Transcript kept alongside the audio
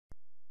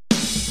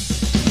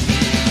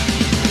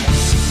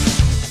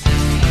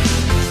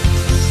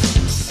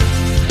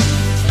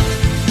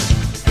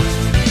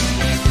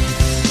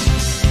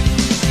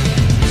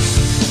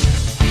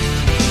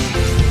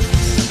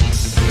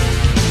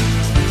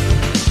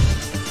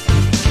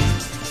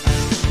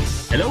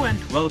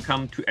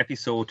Welcome to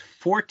episode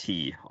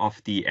 40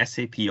 of the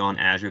SAP on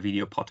Azure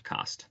Video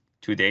Podcast.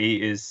 Today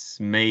is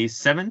May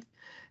 7th,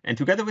 and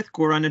together with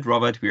Goran and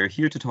Robert, we are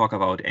here to talk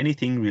about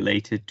anything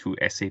related to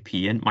SAP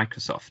and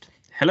Microsoft.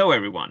 Hello,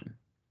 everyone.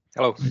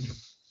 Hello.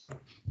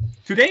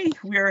 Today,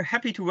 we are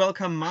happy to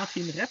welcome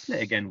Martin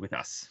Räpple again with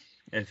us.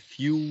 A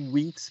few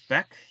weeks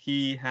back,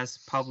 he has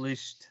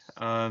published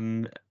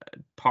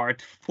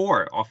part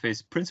 4 of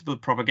his principal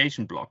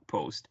propagation blog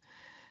post.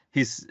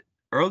 His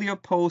earlier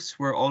posts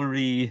were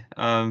already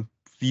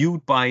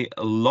viewed by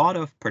a lot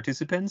of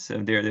participants,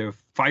 and there are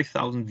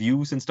 5,000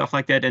 views and stuff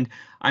like that. And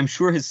I'm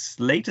sure his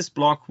latest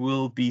blog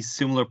will be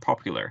similar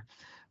popular.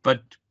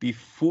 But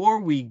before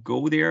we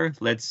go there,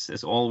 let's,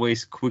 as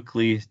always,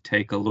 quickly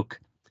take a look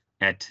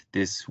at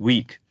this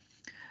week.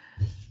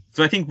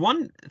 So I think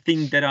one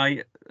thing that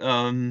I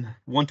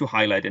want to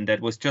highlight, and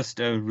that was just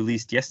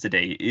released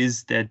yesterday,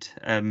 is that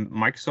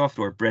Microsoft,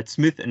 or Brad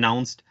Smith,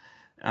 announced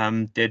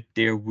that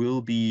there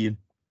will be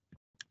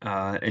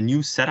a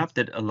new setup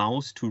that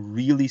allows to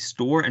really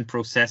store and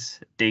process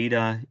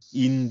data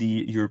in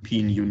the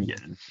European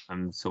Union.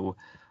 So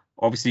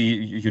obviously,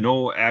 you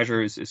know,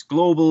 Azure is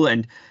global,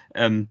 and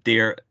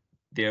there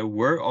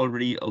were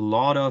already a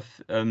lot of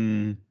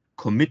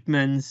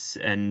commitments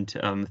and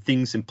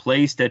things in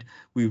place that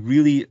we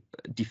really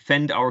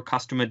defend our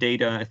customer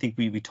data. I think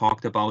we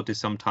talked about this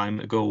some time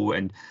ago,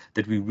 and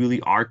that we really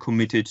are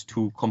committed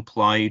to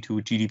comply to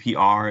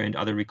GDPR and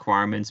other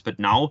requirements. But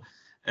now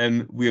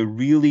we are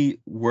really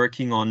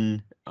working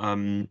on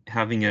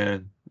having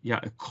a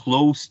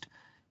closed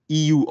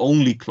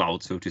EU-only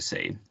cloud, so to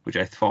say, which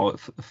I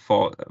thought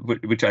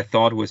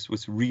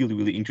was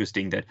really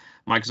interesting. That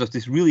Microsoft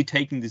is really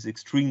taking this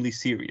extremely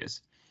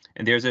serious.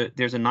 And there's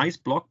a nice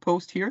blog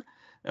post here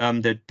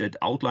that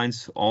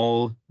outlines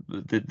all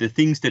the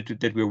things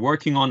that we're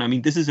working on. I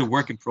mean, this is a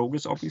work in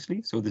progress,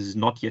 obviously, so this is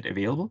not yet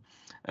available.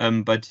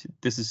 But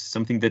this is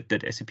something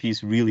that SAP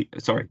is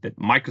that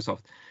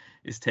Microsoft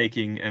is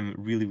taking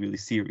really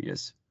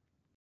serious.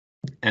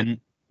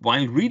 And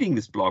while reading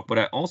this blog, what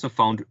I also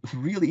found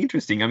really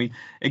interesting, I mean,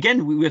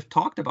 again, we have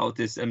talked about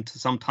this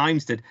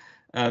sometimes, that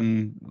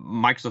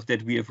Microsoft,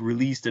 that we have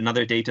released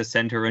another data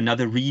center,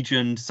 another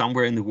region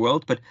somewhere in the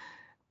world. But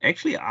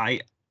actually, I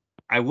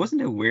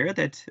wasn't aware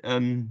that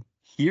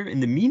here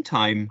in the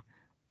meantime,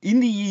 in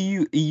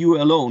the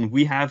EU alone,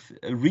 we have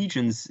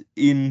regions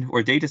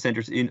or data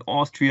centers in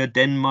Austria,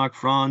 Denmark,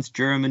 France,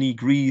 Germany,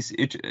 Greece,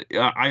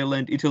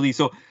 Ireland, Italy.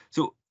 So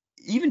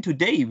even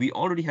today, we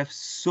already have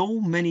so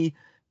many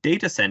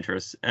data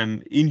centers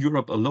in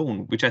Europe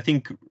alone, which I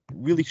think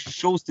really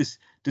shows this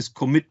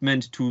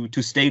commitment to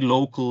stay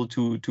local,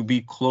 to be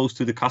close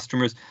to the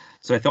customers.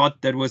 So I thought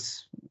that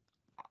was,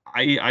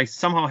 I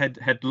somehow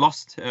had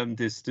lost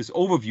this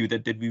overview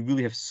that we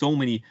really have so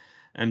many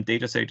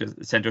data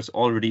centers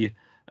already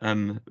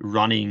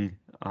running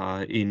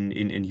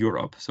in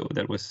Europe. So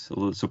that was a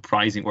little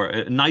surprising, or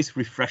a nice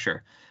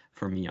refresher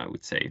for me, I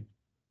would say.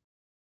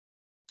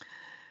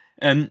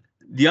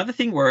 The other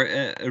thing, or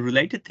a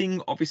related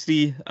thing,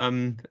 obviously,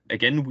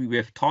 again, we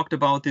have talked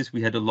about this.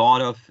 We had a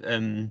lot of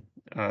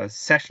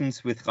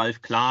sessions with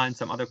Ralf Klar and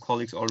some other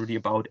colleagues already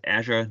about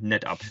Azure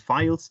NetApp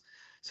Files.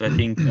 So I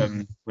think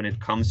when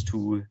it comes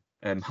to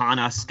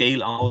HANA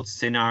scale-out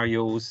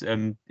scenarios,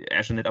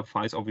 Azure NetApp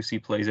Files obviously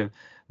plays a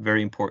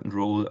very important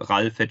role.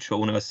 Ralf had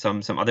shown us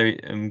some other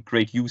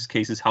great use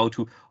cases, how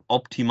to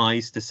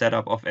optimize the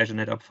setup of Azure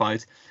NetApp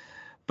Files.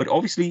 But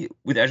obviously,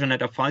 with Azure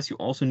NetApp Files, you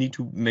also need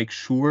to make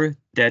sure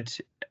that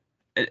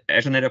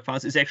Azure NetApp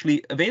Files is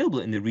actually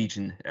available in the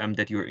region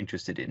that you're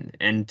interested in.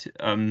 And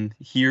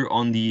here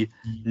on the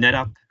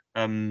NetApp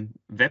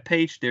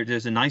webpage,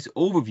 there's a nice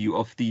overview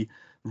of the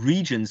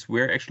regions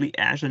where actually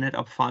Azure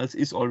NetApp Files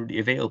is already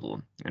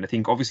available. And I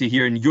think obviously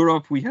here in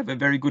Europe, we have a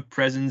very good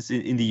presence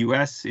in the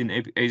US, in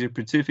Asia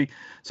Pacific.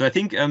 So I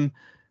think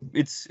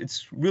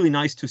it's really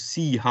nice to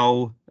see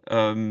how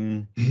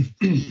how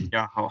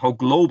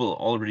global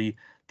already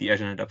the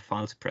Azure NetApp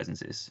Files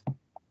presence is.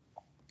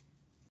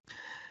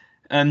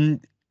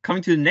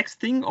 Coming to the next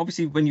thing,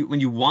 obviously, when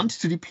you want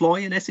to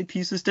deploy an SAP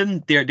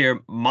system, there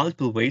are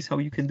multiple ways how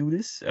you can do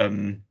this.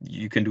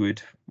 You can do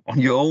it on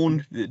your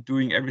own,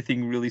 doing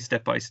everything really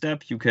step by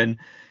step. You can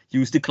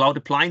use the Cloud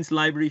Appliance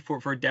Library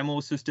for demo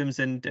systems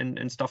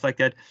and stuff like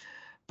that.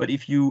 But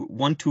if you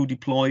want to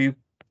deploy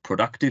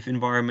productive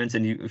environments,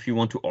 and if you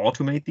want to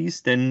automate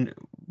these, then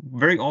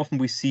very often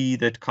we see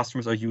that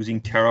customers are using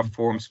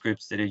Terraform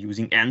scripts, that are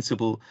using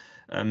Ansible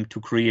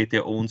to create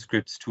their own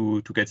scripts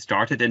to get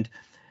started.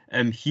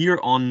 And here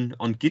on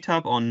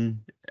GitHub, on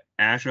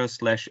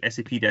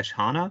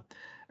Azure/SAP-HANA,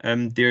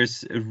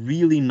 there's a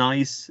really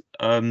nice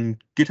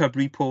GitHub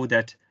repo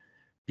that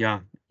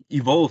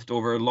evolved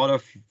over a lot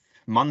of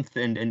months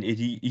and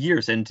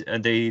years, and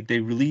they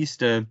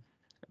released an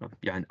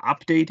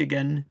update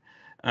again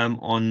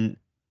on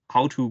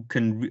how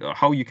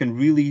you can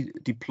really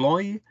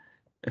deploy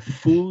a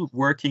full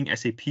working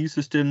SAP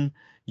system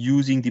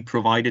using the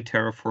provided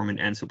Terraform and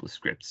Ansible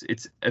scripts.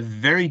 It's a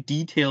very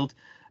detailed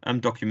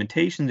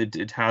documentation.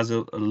 It has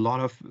a lot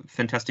of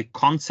fantastic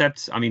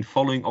concepts. I mean,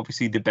 following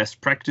obviously the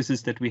best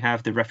practices that we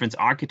have, the reference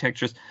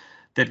architectures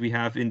that we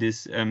have in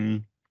this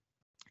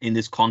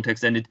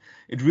context, and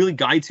it really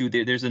guides you.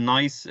 There's a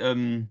nice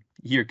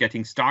here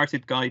getting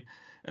started guide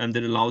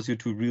that allows you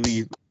to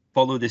really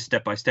follow this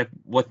step by step.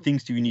 What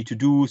things do you need to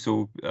do?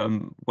 So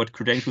what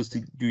credentials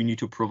do you need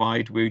to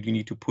provide? Where do you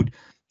need to put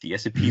the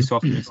SAP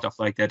software and stuff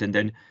like that? And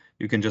then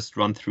you can just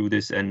run through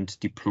this and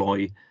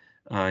deploy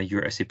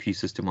your SAP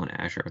system on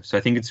Azure. So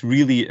I think it's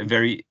really a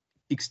very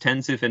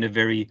extensive and a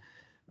very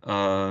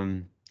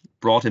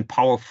broad and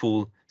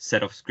powerful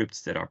set of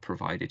scripts that are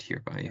provided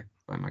here by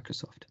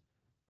Microsoft.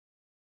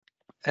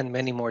 And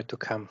many more to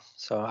come.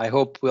 So I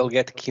hope we'll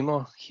get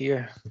Kimo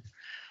here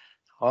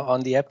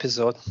on the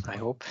episode. I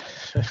hope.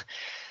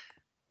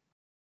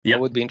 Yeah,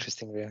 that would be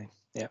interesting, really.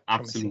 Yeah,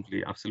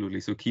 absolutely,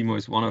 absolutely. So Kimo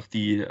is one of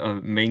the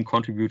main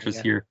contributors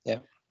here.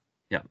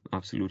 Yeah,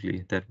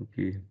 absolutely. That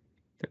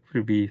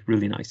would be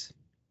really nice.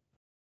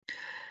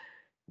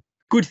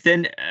 Good.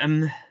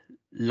 Then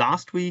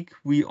last week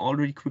we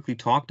already quickly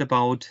talked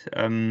about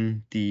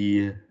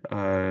the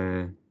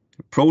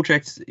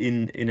projects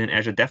in an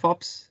Azure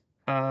DevOps.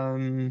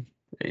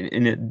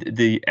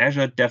 The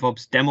Azure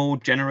DevOps demo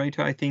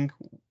generator, I think,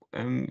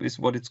 is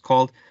what it's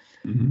called.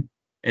 And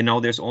now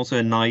there's also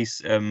a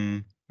nice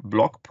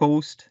blog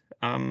post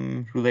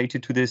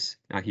related to this.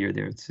 Here,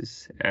 it's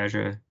this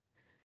Azure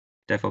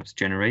DevOps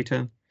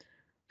generator.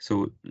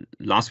 So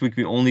last week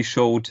we only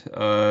showed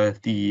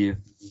the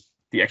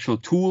actual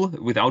tool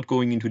without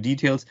going into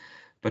details.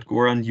 But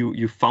Goran,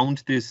 you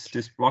found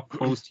this blog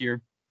post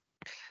here.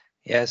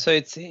 Yeah, so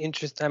it's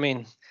interesting. I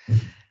mean,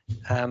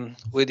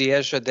 with the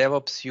Azure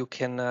DevOps, you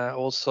can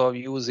also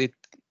use it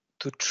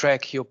to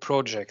track your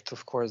project.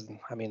 Of course,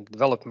 I mean,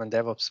 development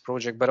DevOps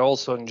project, but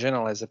also in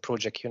general as a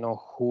project, you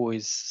know, who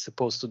is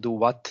supposed to do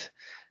what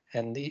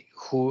and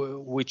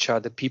which are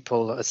the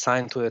people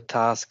assigned to the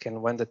task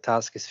and when the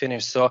task is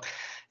finished. So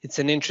it's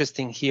an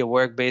interesting here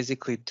work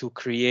basically to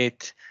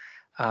create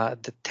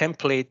the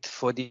template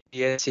for the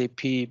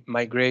SAP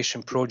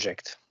migration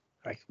project,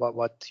 like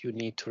what you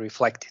need to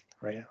reflect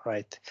it,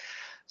 right?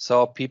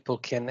 So people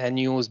can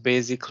use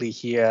basically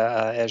here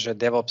Azure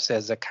DevOps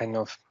as a kind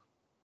of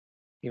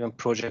even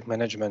project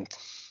management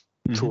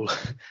tool,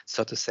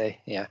 so to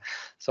say. Yeah.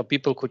 So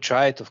people could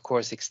try it, of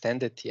course,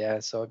 extend it. Yeah.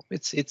 So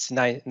it's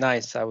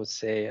nice, I would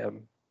say.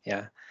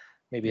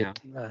 Maybe a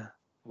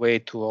way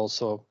to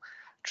also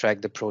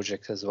track the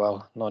project as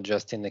well, not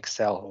just in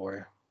Excel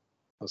or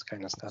those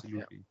kind of stuff.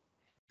 Absolutely.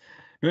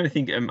 Yeah. I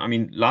think I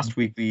mean last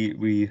week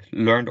we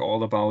learned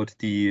all about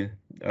the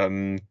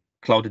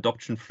Cloud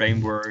Adoption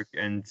Framework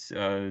and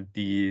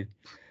the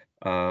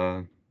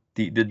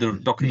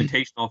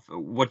documentation of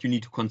what you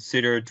need to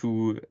consider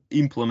to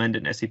implement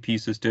an SAP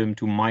system,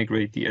 to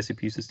migrate the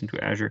SAP system to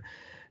Azure.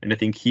 And I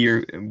think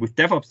here with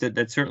DevOps,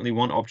 that's certainly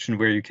one option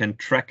where you can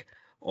track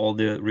all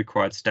the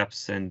required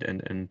steps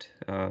and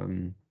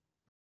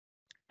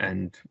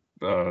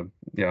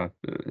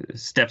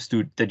steps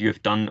that you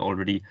have done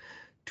already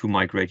to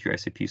migrate your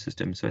SAP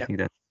system. So I think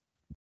that's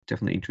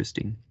definitely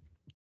interesting.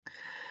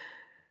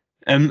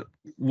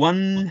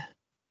 One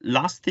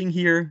last thing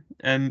here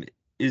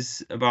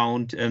is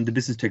about the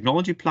business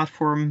technology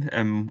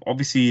platform.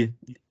 Obviously,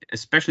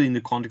 especially in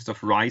the context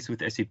of RISE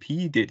with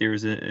SAP, there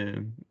is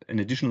an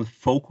additional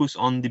focus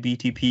on the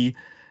BTP,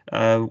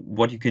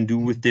 what you can do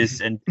with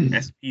this, and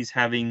SAP is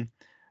having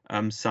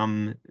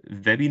some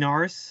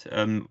webinars.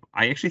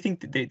 I actually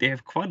think that they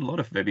have quite a lot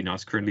of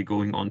webinars currently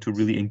going on to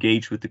really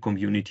engage with the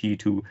community,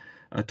 to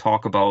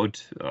talk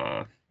about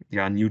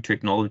new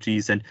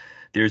technologies. And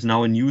there's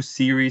now a new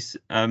series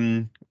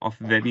of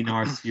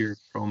webinars here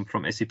from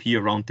SAP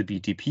around the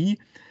BTP,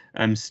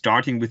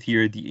 starting with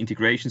here the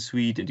integration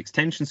suite and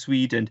extension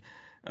suite. And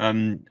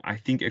I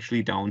think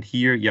actually down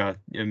here,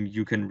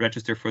 you can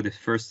register for the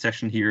first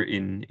session here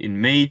in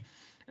May,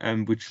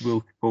 which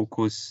will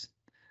focus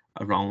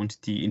around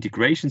the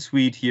integration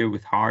suite here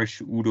with Harsh,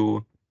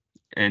 Udo,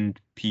 and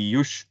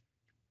Piyush.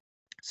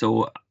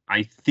 So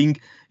I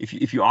think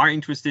if you are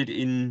interested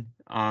in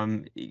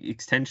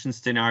extension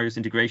scenarios,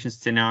 integration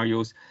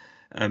scenarios,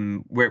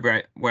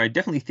 where I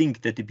definitely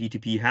think that the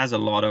BTP has a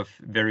lot of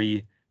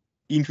very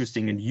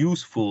interesting and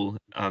useful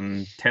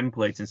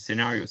templates and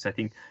scenarios, I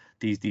think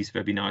these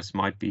webinars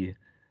might be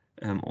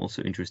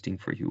also interesting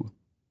for you.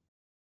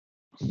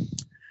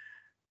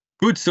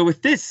 Good. So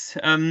with this,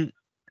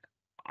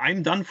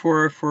 I'm done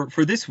for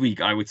this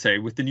week, I would say,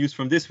 with the news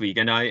from this week.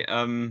 And I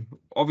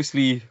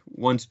obviously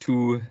want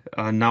to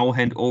now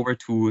hand over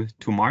to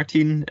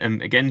Martin.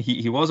 Again,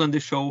 he was on the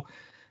show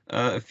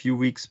a few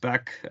weeks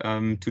back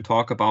to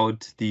talk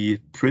about the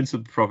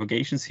Principal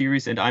Propagation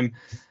series. And I'm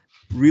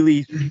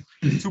really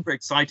super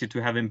excited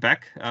to have him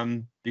back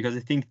because I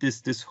think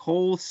this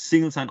whole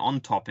single sign-on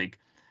topic,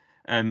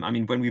 I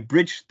mean, when we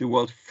bridge the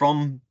world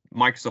from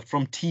Microsoft,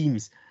 from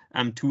Teams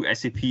to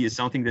SAP, is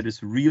something that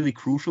is really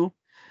crucial.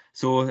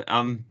 So,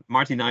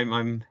 Martin,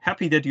 I'm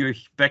happy that you're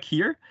back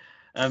here.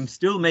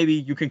 Still, maybe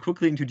you can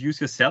quickly introduce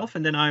yourself,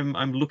 and then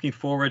I'm looking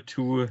forward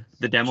to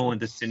the demo and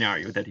the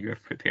scenario that you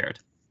have prepared.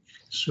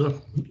 Sure.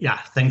 Yeah.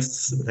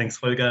 Thanks,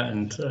 Holger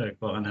and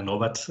Goran and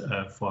Robert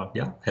for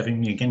having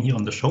me again here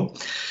on the show.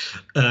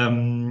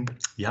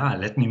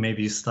 Let me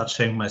maybe start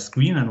sharing my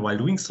screen, and while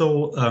doing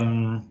so,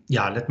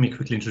 let me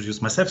quickly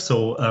introduce myself.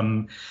 So,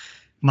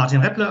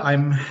 Martin Räpple,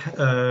 I'm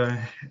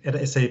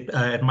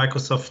at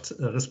Microsoft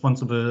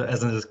responsible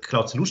as a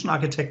cloud solution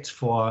architect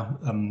for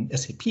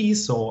SAP.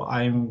 So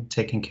I'm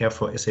taking care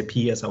for SAP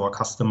as our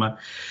customer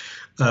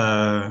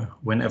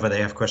whenever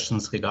they have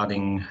questions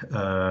regarding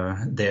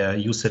their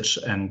usage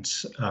and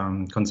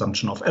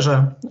consumption of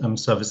Azure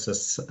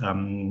services.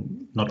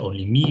 Not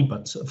only me,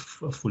 but a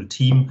full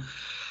team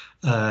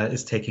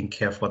is taking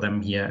care for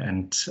them here.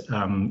 And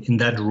in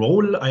that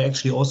role, I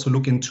actually also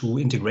look into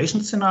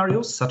integration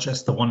scenarios, such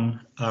as the one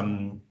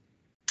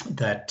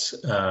that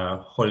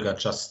Holger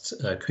just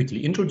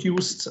quickly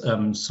introduced.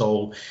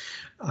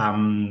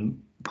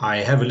 I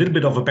have a little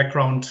bit of a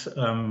background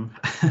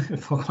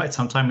for quite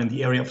some time in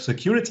the area of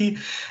security,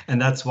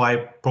 and that's why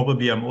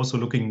probably I'm also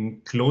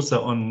looking closer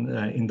on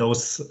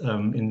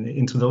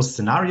into those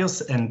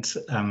scenarios. And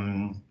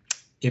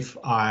if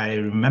I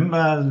remember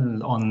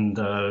on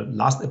the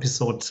last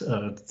episode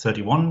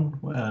 31,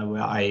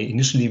 where I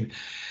initially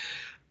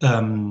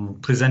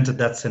presented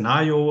that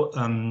scenario,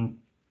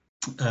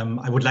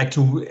 I would like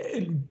to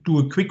do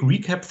a quick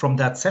recap from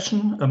that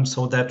session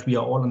so that we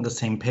are all on the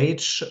same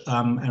page,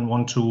 and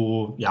want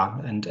to,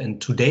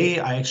 and today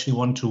I actually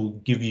want to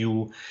give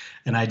you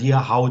an idea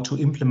how to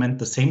implement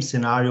the same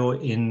scenario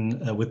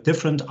with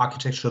different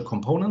architectural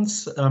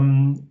components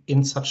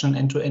in such an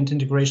end-to-end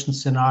integration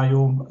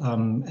scenario.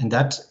 And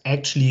that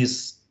actually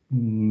is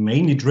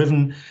mainly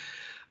driven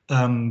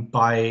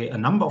by a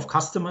number of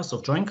customers,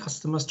 of joint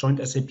SAP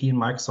and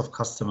Microsoft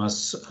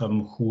customers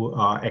who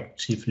are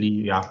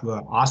actively who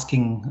are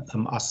asking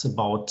us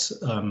about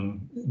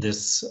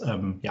this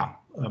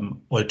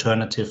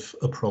alternative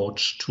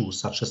approach to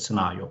such a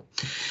scenario.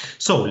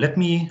 So let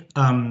me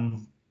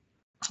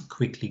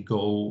quickly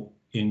go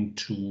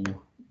into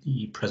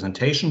the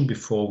presentation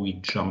before we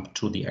jump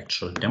to the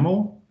actual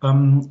demo.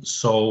 I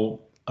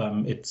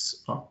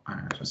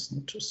just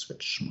need to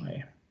switch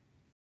my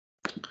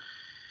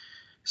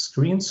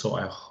screen, so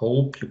I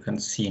hope you can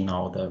see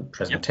now the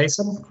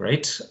presentation. Yep.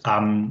 Great.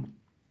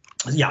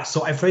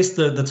 So I phrased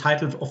the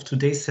title of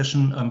today's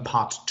session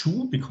part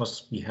 2,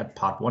 because we had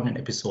part 1 in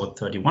episode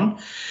 31,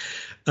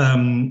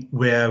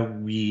 where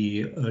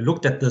we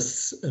looked at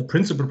this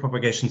principal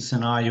propagation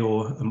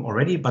scenario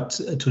already. But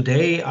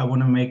today I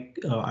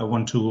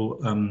want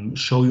to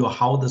show you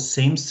how the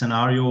same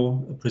scenario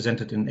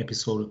presented in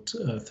episode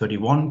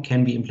 31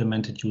 can be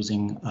implemented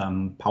using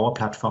Power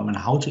Platform, and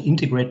how to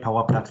integrate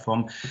Power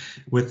Platform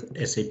with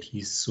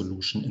SAP's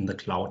solution in the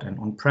cloud and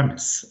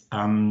on-premise.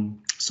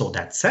 So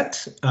that said,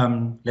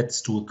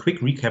 let's do a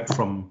quick recap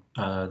from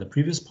the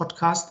previous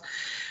podcast.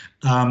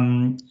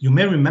 You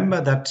may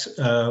remember that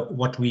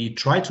what we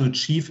try to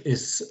achieve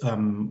is,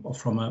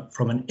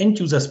 from an end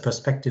user's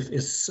perspective,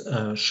 is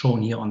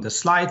shown here on the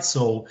slide.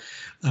 So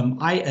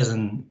I,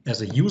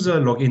 as a user,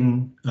 log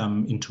in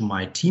into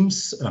my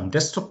Teams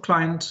desktop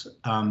client.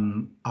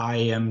 I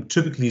am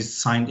typically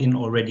signed in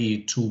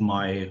already to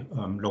my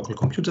local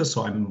computer,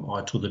 so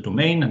or to the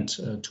domain and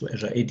to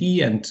Azure AD.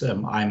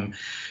 And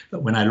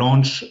when I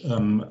launch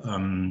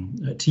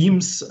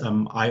Teams,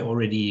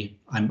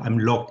 I'm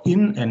logged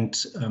in,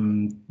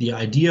 and the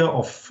idea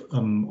of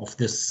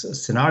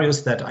this scenario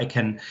is that I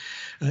can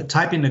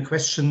type in a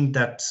question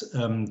that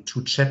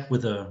to chat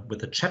with a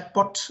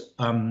chatbot,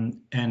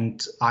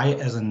 and I,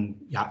 as an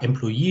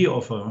employee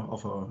of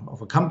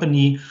a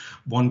company,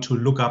 want to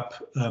look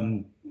up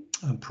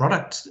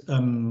product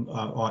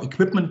or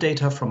equipment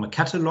data from a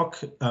catalog.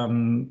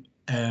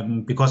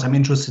 Because I'm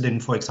interested in,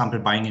 for example,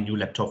 buying a new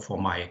laptop for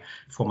my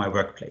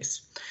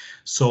workplace.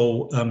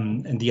 So,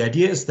 and the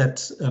idea is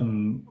that,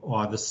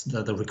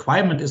 the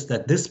requirement is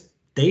that this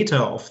data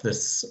of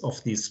this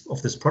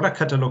product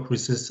catalog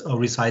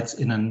resides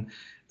in an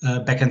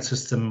backend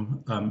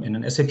system, in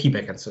an SAP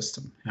backend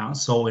system. Yeah.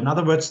 So, in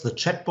other words, the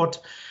chatbot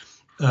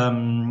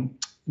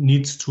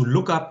needs to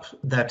look up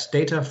that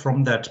data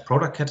from that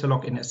product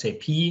catalog in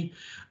SAP.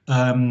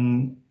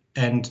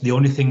 And the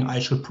only thing I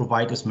should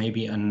provide is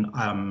maybe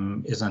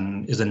is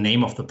a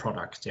name of the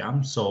product.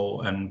 Yeah.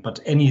 So, but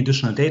any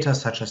additional data,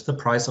 such as the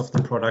price of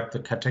the product,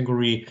 the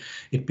category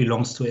it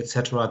belongs to,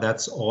 etc.,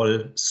 that's all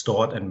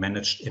stored and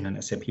managed in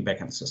an SAP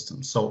backend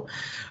system. So,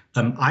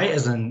 I,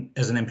 as an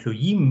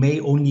employee,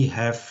 may only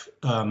have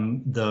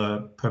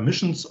the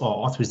permissions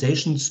or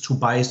authorizations to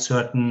buy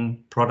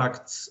certain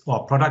products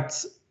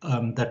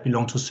that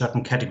belong to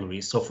certain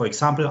categories. So, for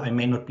example, I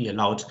may not be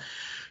allowed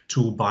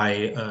to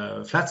buy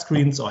flat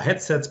screens or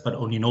headsets, but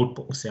only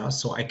notebooks. Yeah,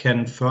 so I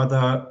can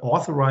further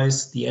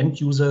authorize the end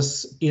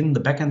users in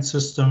the backend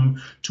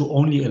system to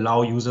only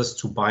allow users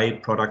to buy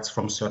products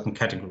from certain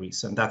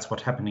categories, and that's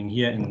what's happening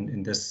here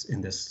in this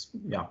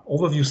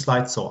overview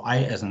slide. So I,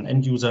 as an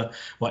end user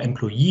or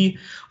employee,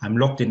 I'm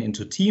logged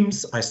into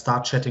Teams. I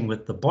start chatting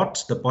with the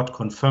bot. The bot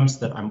confirms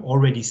that I'm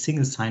already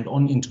single signed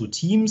on into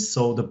Teams.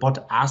 So the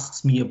bot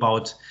asks me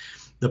about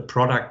the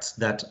product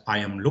that I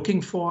am looking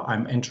for.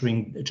 I'm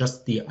entering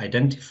just the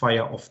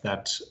identifier of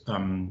that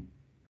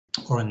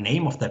or a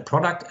name of that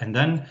product, and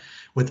then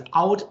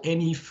without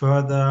any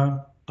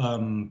further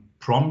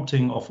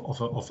prompting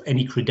of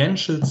any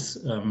credentials,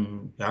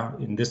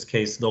 in this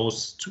case,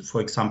 those two,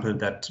 for example,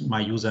 that my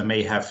user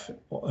may have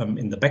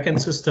in the backend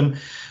system,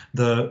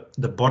 the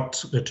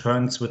bot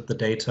returns with the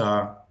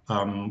data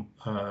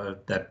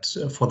that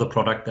for the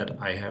product that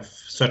I have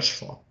searched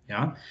for.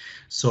 Yeah.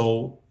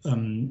 So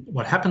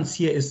what happens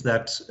here is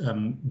that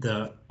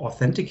the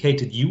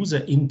authenticated user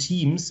in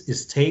Teams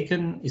is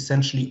taken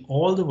essentially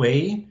all the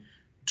way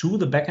to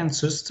the backend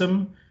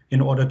system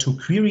in order to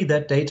query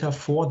that data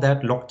for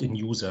that logged in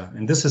user.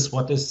 And this is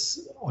what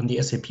is on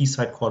the SAP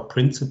side called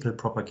principal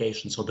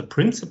propagation. So the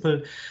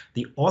principal,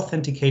 the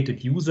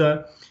authenticated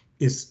user,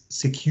 is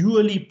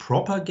securely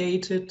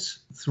propagated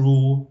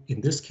through,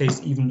 in this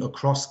case, even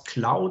across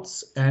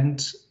clouds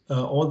and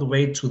all the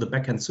way to the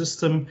backend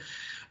system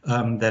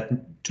that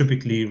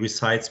typically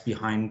resides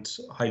behind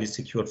highly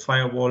secured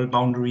firewall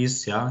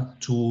boundaries,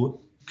 to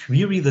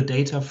query the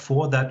data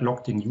for that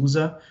logged in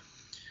user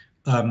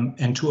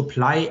and to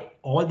apply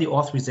all the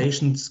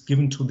authorizations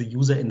given to the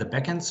user in the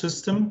backend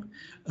system.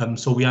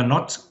 So we are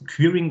not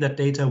querying that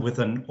data with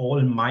an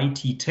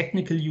almighty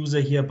technical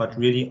user here, but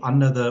really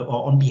under the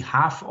or on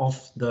behalf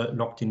of the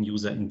logged in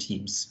user in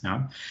Teams,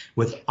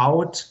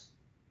 without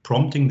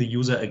prompting the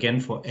user again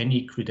for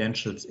any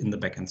credentials in the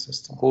backend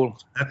system. Cool.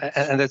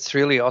 And that's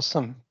really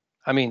awesome.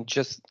 I mean,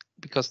 just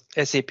because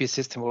SAP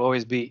system will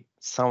always be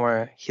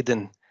somewhere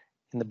hidden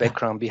in the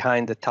background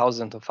behind the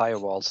thousands of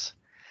firewalls.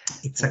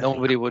 Exactly.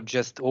 Nobody would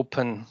just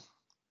open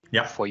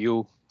for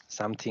you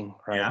something,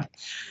 right? Yeah.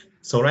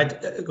 So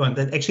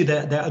actually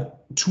there are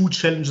two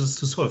challenges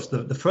to solve.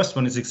 The first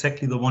one is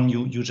exactly the one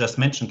you just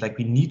mentioned. Like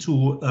we need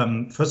to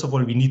first of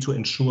all we need to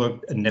ensure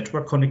a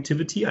network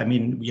connectivity. I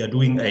mean, we are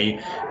doing a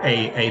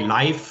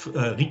live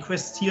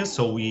request here.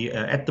 So we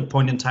at the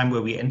point in time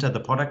where we enter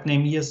the product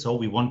name here, so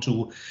we want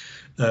to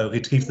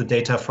retrieve the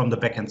data from the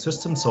backend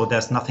system. So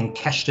there's nothing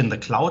cached in the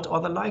cloud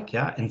or the like.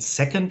 Yeah. And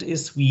second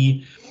is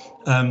we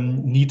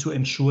need to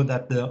ensure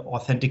that the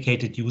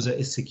authenticated user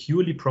is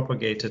securely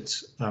propagated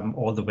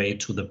all the way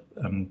to the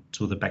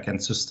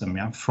backend system,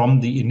 from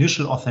the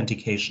initial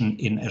authentication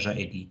in Azure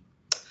AD.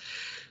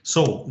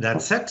 So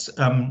that said,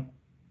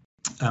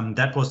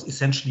 that was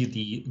essentially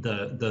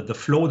the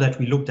flow that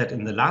we looked at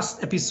in the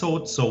last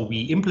episode. So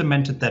we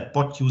implemented that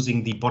bot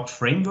using the bot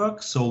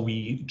framework. So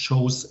we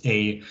chose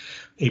a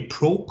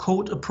pro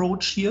code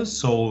approach here.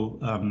 So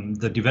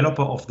the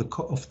developer of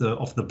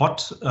the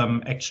bot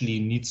actually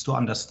needs to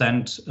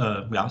understand C#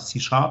 and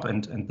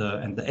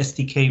the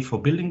SDK for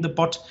building the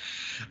bot,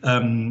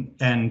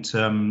 and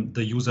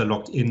the user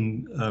logged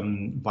in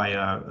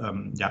via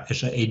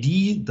Azure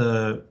AD.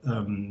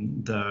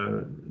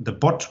 The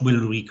bot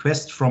will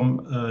request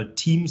from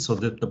Teams, so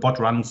that the bot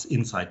runs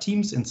inside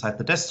Teams, inside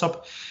the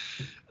desktop.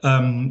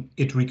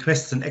 It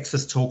requests an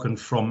access token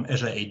from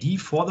Azure AD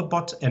for the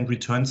bot and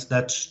returns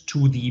that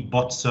to the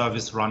bot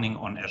service running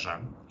on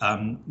Azure.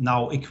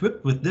 Now,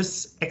 equipped with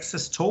this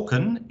access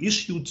token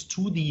issued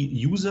to the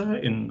user,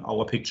 in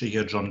our picture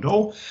here, John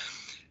Doe,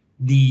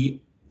 the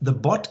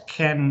bot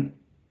can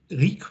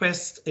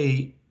request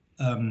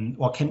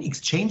or can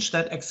exchange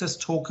that access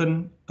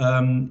token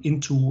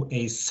into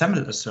a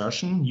SAML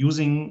assertion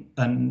using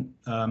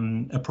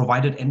a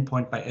provided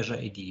endpoint by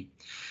Azure AD.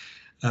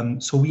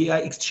 So we are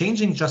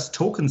exchanging just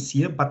tokens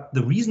here, but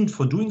the reason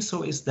for doing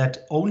so is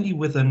that only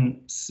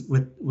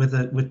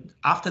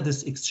after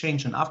this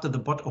exchange and after the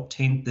bot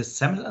obtained this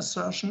SAML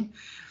assertion,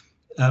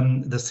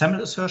 so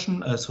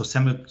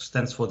SAML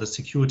stands for the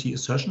Security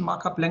Assertion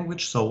Markup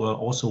Language, so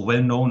also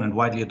well-known and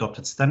widely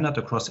adopted standard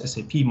across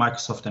SAP,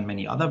 Microsoft, and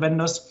many other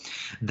vendors.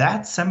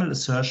 That SAML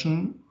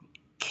assertion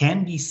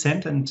can be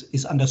sent and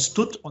is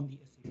understood on the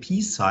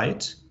SAP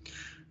side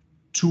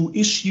to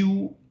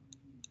issue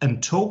a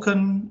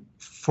token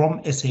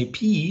from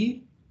SAP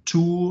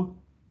to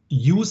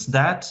use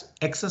that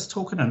access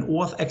token, an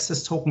OAuth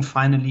access token,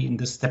 finally in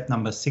this step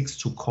number 6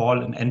 to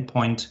call an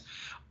endpoint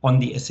on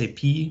the SAP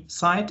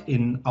side.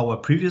 In our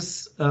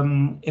previous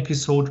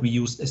episode, we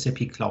used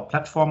SAP Cloud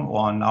Platform,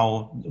 or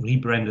now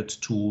rebranded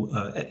to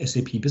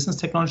SAP Business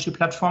Technology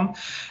Platform,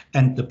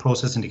 and the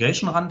process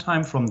integration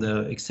runtime from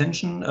the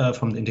extension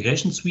from the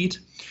integration suite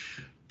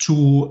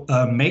to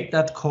make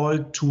that call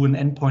to an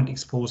endpoint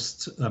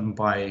exposed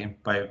by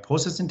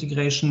process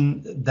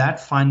integration. That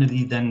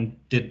finally then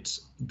did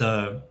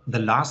the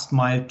last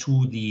mile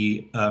to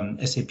the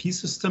SAP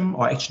system,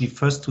 or actually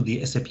first to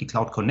the SAP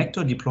Cloud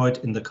Connector deployed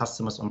in the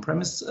customer's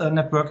on-premise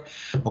network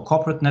or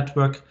corporate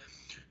network,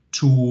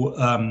 to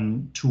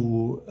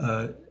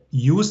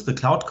use the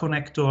cloud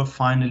connector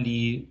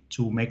finally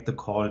to make the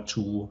call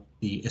to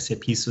the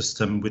SAP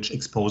system, which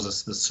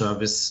exposes the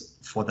service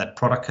for that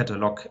product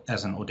catalog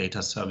as an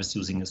OData service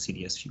using a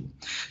CDS view.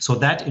 So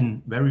that,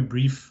 in very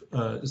brief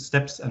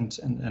steps and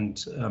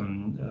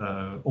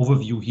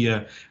overview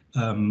here,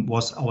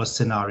 was our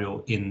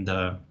scenario in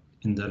the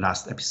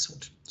last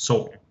episode.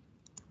 So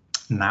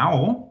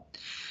now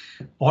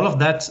all of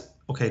that.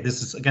 Okay,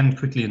 this is again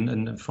quickly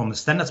from the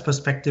standards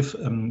perspective.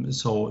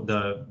 So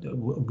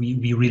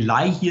we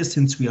rely here,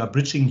 since we are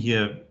bridging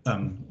here,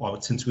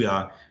 or since we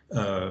are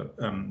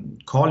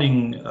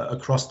calling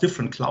across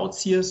different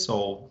clouds here,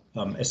 so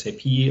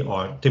SAP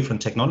or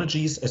different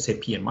technologies,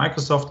 SAP and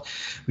Microsoft,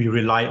 we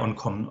rely on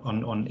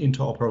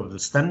interoperable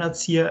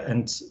standards here,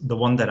 and the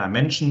one that I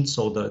mentioned,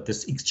 so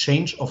this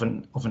exchange of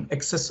an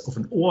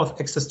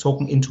OAuth access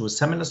token into a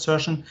SAML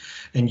assertion,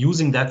 and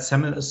using that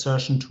SAML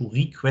assertion to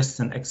request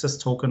an access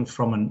token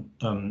from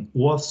an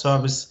OAuth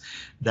service,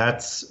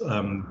 that's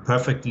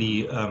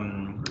perfectly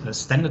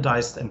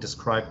standardized and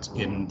described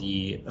in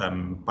the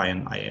by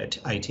an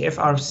IETF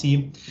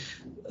RFC.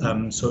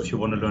 So if you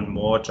want to learn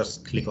more,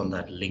 just click on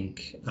that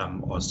link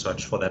or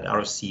search for that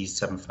RFC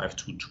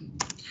 7522.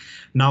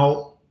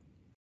 Now,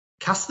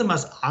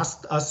 customers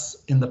asked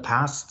us in the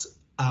past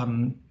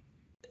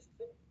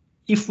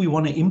if we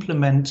want to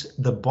implement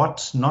the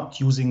bot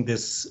not using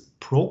this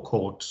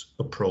pro-code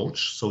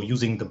approach, so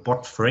using the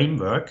bot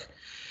framework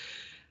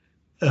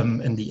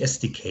and the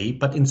SDK,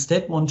 but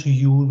instead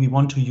we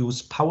want to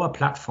use Power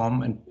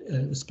Platform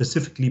and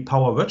specifically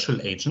Power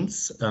Virtual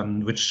Agents,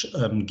 which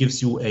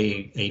gives you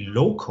a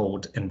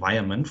low-code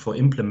environment for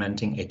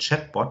implementing a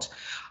chatbot.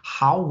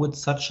 How would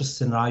such a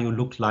scenario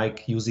look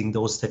like using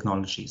those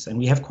technologies? And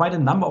we have quite a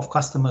number of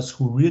customers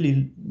who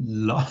really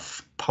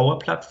love Power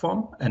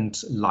Platform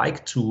and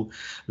like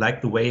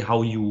the way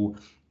how you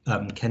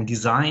can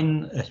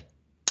design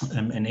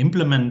and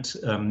implement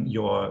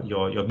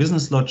your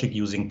business logic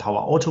using Power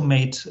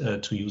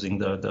Automate to using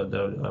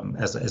the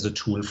as a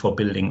tool for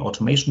building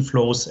automation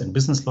flows and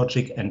business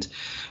logic, and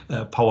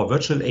Power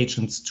Virtual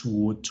Agents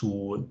to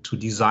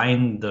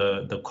design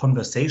the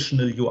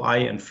conversational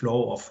UI and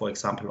flow of, for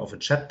example, of a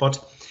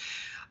chatbot.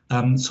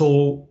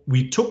 So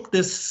we took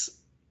this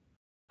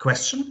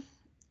question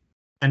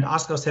and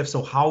asked ourselves,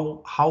 so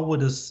how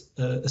would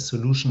a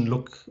solution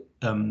look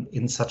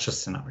in such a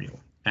scenario?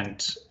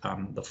 And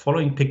the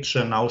following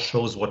picture now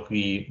shows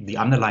the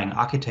underlying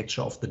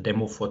architecture of the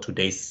demo for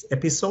today's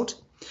episode.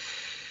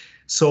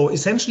 So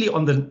essentially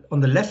on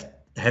the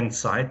left-hand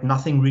side,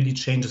 nothing really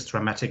changes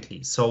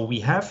dramatically. So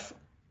we have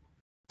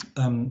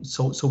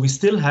so we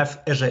still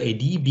have Azure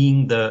AD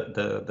being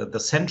the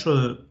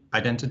central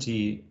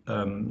identity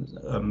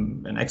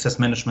and access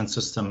management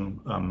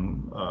system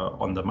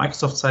on the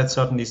Microsoft side,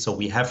 certainly. So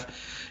we have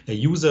a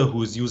user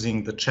who is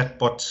using the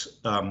chatbot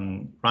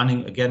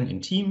running again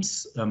in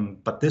Teams,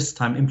 but this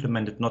time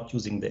implemented not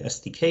using the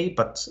SDK,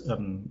 but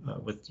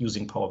with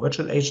using Power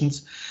Virtual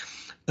Agents.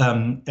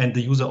 And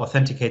the user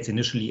authenticates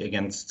initially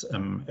against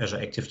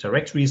Azure Active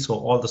Directory, so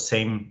all the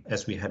same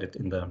as we had it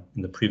in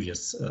the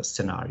previous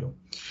scenario.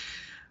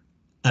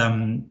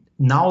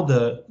 Now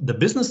the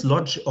business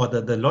logic, or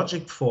the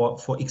logic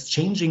for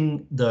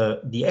exchanging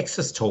the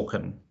access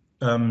token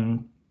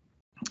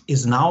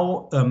is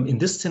now in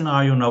this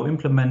scenario now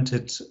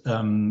implemented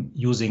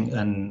using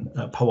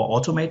a Power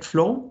Automate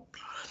flow.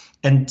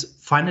 And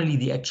finally,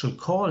 the actual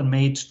call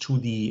made to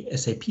the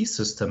SAP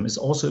system is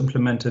also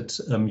implemented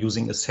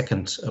using a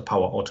second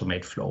Power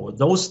Automate flow.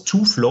 Those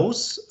two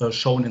flows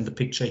shown in the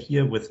picture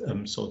here with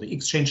so the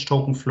exchange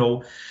token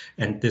flow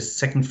and this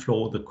second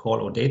flow, the call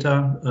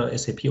Odata,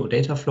 SAP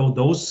Odata flow,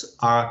 those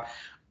are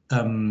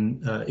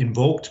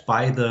invoked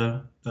by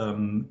the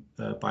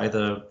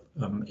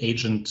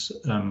agent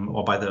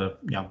or by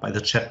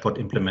the chatbot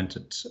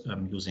implemented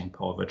using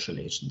Power Virtual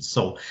Agents.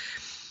 So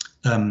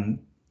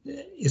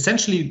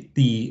essentially,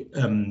 the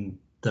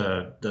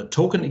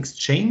token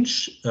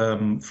exchange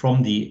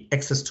from the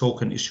access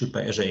token issued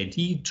by Azure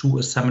AD to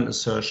a SAML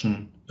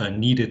assertion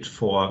needed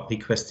for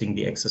requesting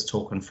the access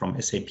token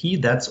from SAP,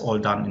 that's all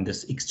done in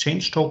this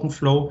exchange token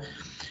flow.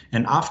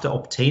 And after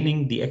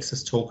obtaining the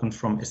access token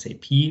from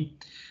SAP,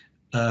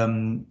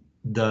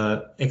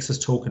 the access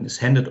token is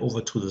handed over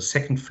to the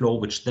second flow,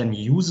 which then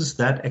uses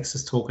that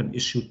access token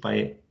issued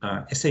by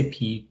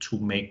SAP to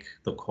make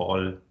the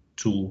call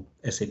to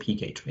SAP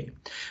Gateway.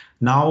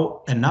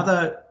 Now,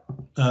 another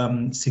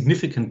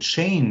significant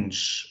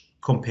change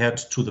compared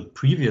to the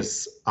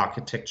previous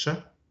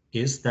architecture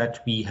is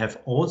that we have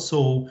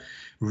also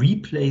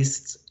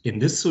replaced in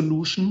this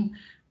solution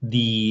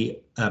the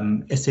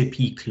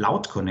SAP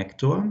Cloud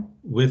Connector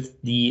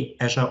with the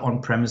Azure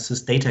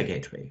on-premises Data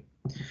Gateway.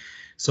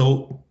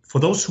 So for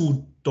those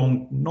who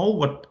don't know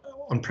what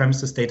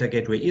on-premises Data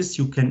Gateway is,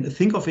 you can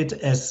think of it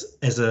as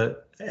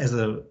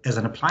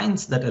an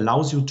appliance that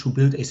allows you to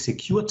build a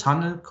secure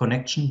tunnel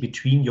connection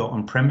between your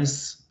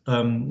on-premise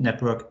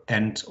network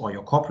or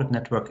your corporate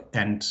network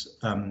and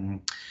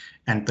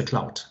the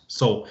cloud.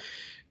 So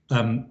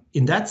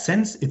in that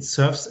sense, it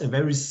serves a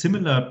very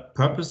similar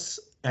purpose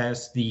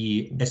as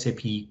the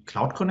SAP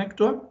Cloud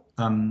Connector.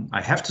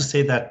 I have to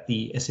say that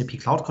the SAP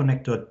Cloud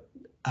Connector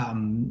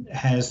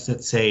has,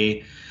 let's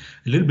say,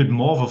 a little bit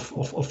more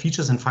of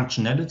features and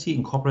functionality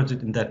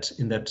incorporated in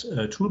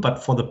that tool.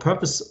 But for the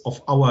purpose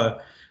of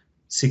our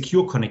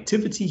secure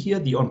connectivity here,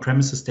 the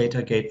on-premises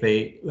data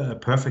gateway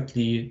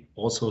perfectly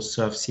also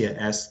serves here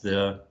as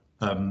the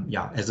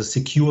as a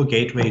secure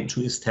gateway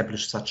to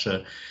establish such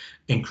a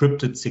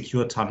encrypted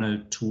secure tunnel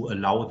to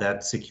allow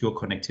that secure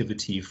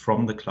connectivity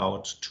from the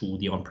cloud to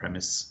the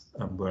on-premise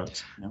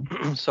world.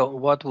 Yeah. So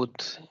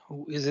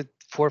is it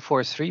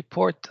 443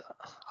 port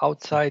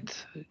outside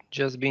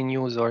just being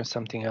used or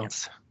something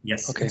else?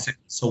 Yes. Okay.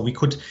 Exactly. So we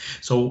could.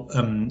 So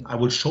I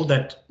will show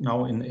that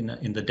now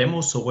in the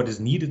demo. So what is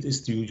needed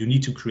is you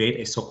need to create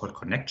a so-called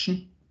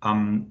connection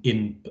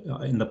in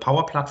the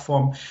Power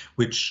Platform,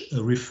 which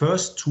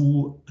refers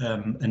to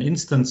an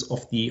instance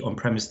of the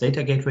on-premise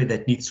data gateway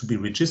that needs to be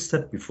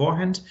registered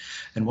beforehand.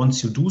 And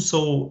once you do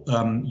so,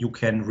 you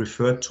can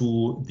refer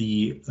to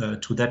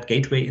that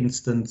gateway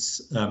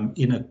instance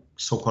in a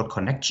so-called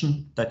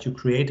connection that you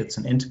create. It's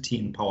an entity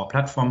in Power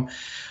Platform,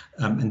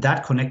 and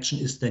that connection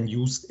is then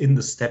used in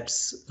the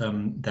steps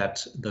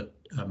that the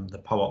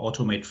Power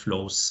Automate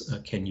flows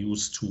can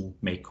use to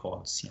make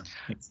calls. Yeah.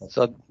 Exactly.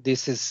 So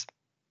this is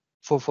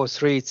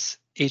 443, it's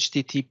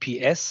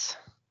HTTPS,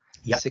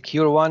 yeah.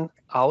 secure one,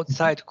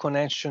 outside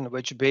connection,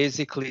 which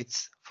basically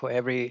it's for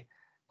every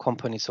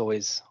company is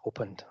always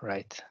opened,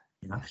 right?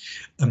 Yeah.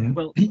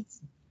 Well,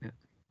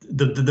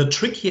 the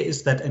trick here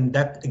is that, and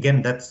that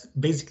again, that's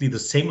basically the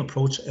same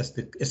approach as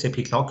the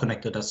SAP Cloud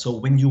Connector does. So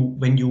when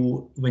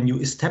you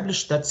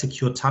establish that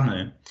secure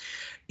tunnel,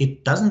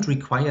 it doesn't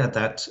require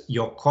that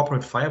your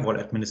corporate firewall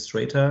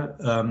administrator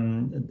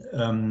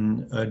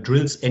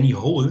drills any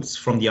holes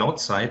from the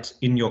outside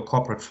in your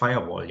corporate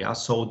firewall. Yeah,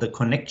 so the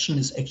connection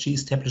is actually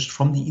established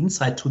from the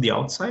inside to the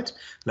outside,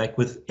 like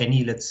with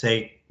any, let's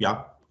say,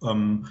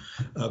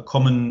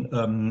 common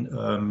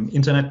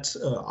internet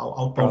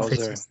outbound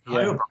facing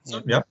scenario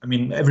browser. Yeah, I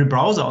mean every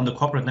browser on the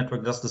corporate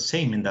network does the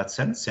same in that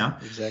sense. Yeah,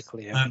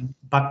 exactly. Yeah.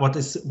 But what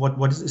is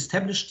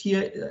established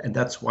here, and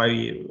that's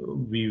why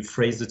we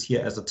phrase it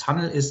here as a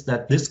tunnel, is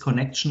that this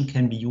connection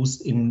can be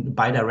used in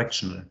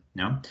bidirectional.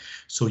 Yeah,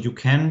 so you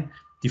can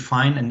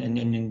define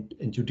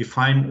and you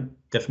define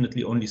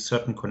definitely only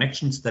certain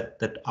connections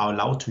that are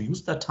allowed to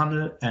use that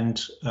tunnel, and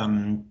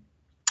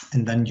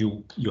then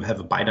you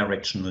have a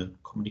bidirectional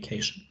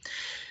communication.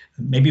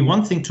 Maybe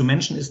one thing to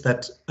mention is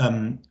that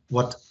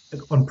what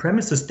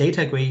on-premises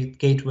data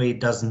gateway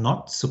does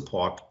not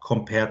support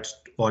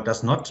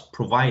does not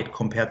provide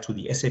compared to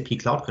the SAP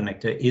Cloud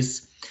Connector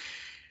is,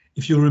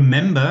 if you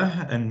remember,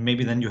 and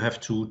maybe then you have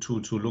to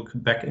look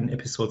back in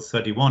episode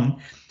 31,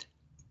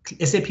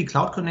 SAP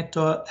Cloud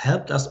Connector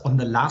helped us on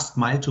the last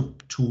mile to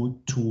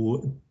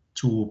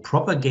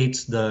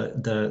propagate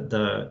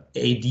the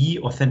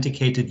AD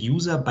authenticated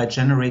user by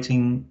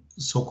generating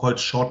so-called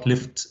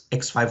short-lived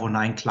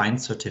X509 client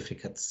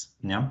certificates.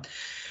 Yeah,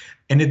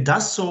 and it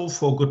does so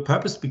for good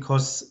purpose,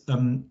 because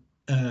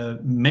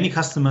many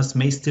customers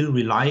may still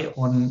rely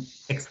on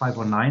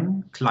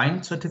X509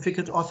 client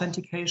certificate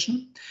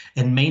authentication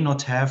and may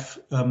not have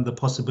the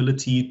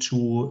possibility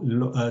to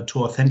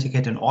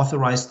authenticate and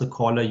authorize the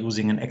caller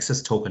using an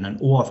access token, an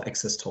OAuth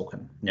access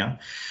token. Yeah,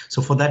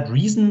 so for that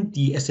reason,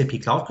 the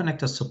SAP Cloud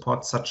Connector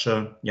supports such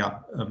a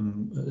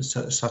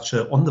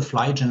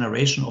on-the-fly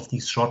generation of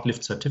these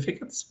short-lived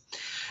certificates.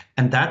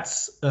 And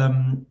that's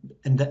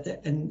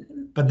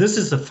but this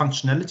is a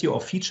functionality or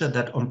feature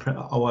that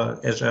our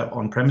Azure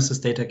on-premises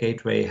data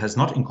gateway has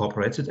not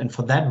incorporated, and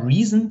for that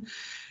reason,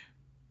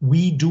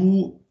 we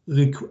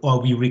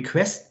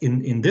request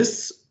in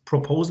this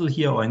proposal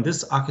here, or in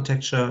this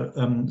architecture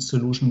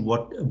solution,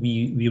 what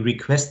we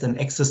request an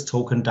access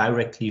token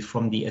directly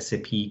from the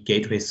SAP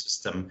gateway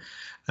system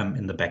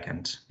in the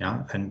backend.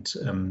 Yeah, and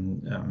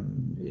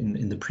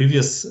in the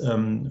previous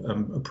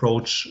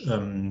approach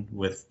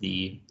with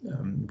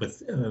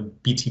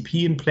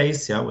BTP in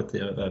place, yeah, with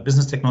the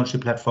business technology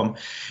platform,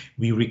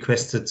 we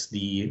requested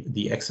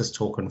the access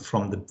token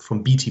from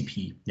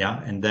BTP,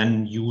 yeah, and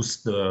then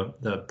use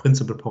the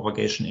principal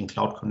propagation in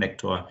Cloud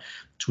Connector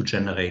to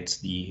generate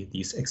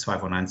these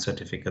X509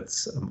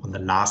 certificates on the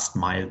last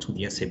mile to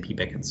the SAP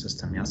backend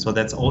system. Yeah, so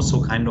that's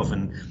also kind of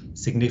a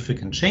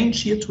significant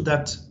change here to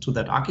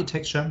that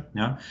architecture.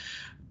 Yeah,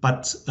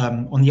 but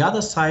on the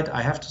other side,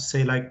 I have to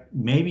say, like,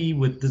 maybe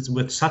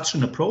with such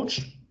an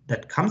approach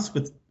that comes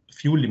with a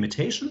few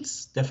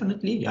limitations,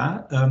 definitely.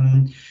 Yeah,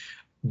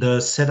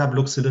 the setup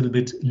looks a little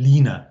bit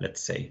leaner,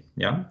 let's say.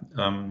 Yeah,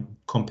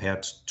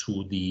 compared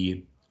to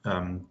the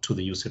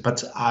usage,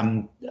 but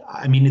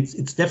I mean,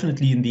 it's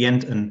definitely in the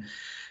end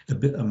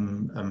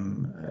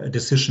a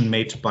decision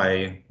made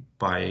by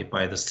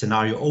the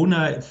scenario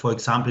owner. For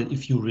example,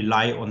 if you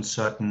rely on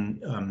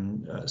certain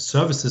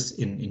services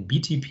in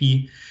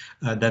BTP,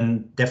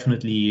 then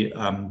definitely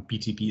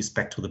BTP is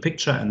back to the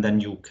picture, and then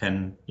you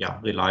can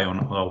rely on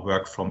our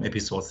work from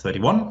episode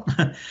 31,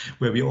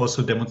 where we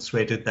also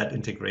demonstrated that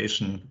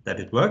integration, that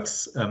it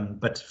works.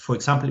 But for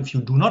example, if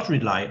you do not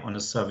rely on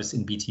a service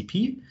in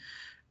BTP,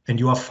 And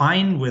you are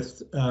fine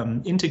with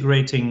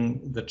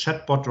integrating the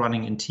chatbot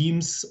running in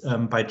Teams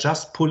by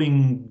just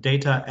pulling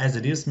data as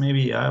it is,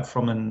 maybe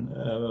from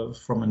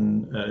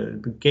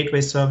an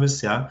gateway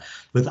service,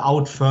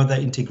 without further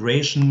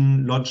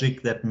integration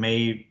logic that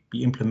may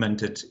be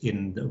implemented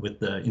with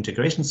the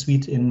integration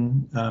suite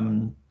in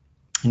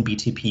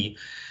BTP.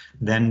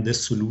 Then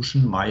this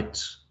solution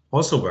might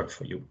also work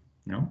for you.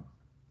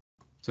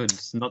 So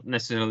it's not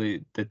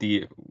necessarily that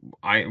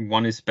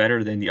one is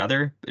better than the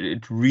other, but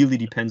it really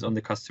depends on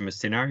the customer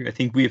scenario. I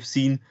think we have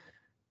seen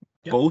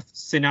both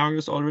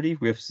scenarios already.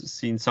 We have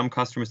seen some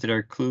customers that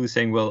are clearly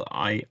saying, well,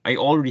 I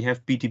already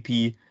have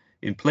BTP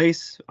in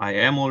place. I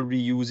am already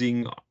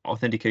using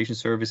authentication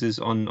services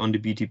on the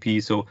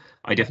BTP, so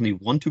I definitely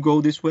want to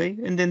go this way.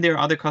 And then there are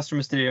other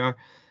customers that are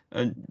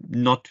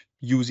not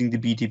using the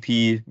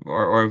BTP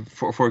or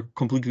for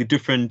completely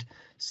different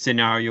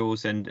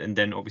scenarios, and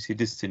then obviously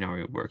this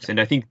scenario works. And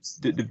I think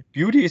the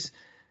beauty is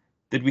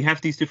that we have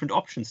these different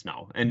options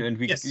now, and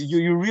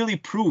you really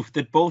prove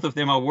that both of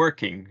them are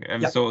working.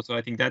 So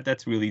I think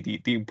that's really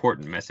the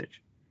important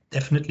message.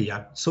 Definitely,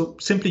 yeah. So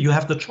simply you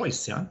have the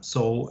choice, yeah.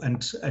 So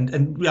and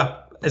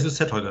as you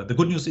said, Holger, the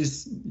good news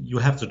is you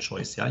have the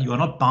choice, yeah. You are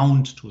not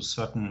bound to a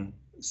certain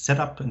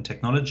setup and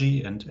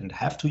technology and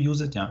have to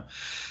use it, yeah.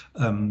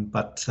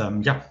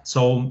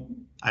 So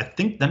I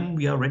think then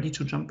we are ready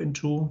to jump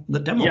into the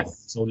demo.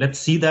 Yes. So let's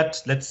see that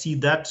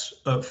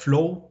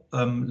flow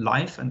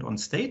live and on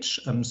stage.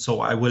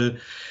 So I will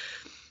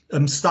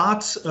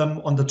start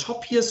on the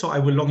top here. So I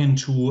will log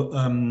into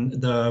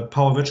the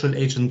Power Virtual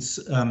Agents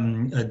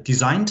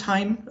design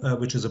time,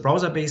 which is a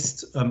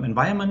browser-based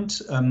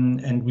environment,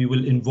 and we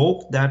will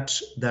invoke that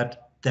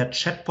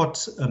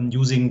chatbot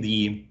using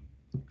the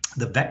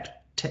web.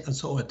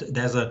 So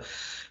there's a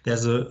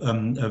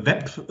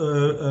web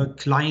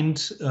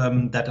client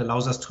that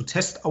allows us to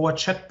test our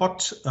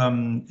chatbot,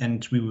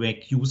 and we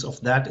make use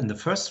of that in the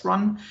first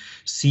run,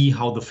 see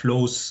how the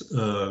flows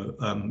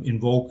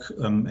invoke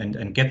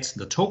and get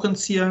the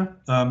tokens here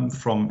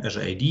from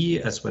Azure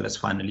AD, as well as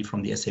finally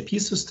from the SAP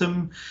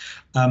system.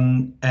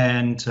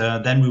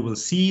 Then we will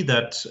see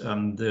that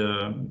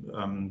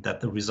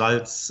the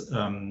results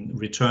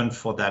returned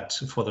for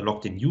the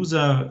logged in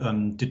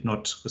user did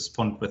not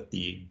respond with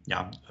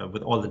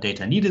with all the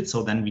data needed.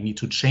 So then we need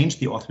to change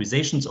the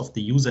authorizations of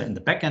the user in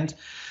the backend,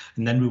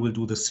 and then we will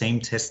do the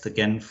same test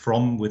again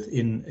from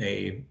within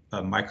a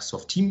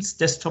Microsoft Teams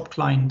desktop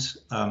client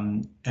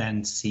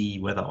and see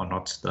whether or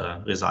not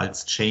the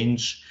results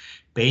change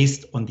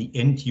based on the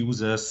end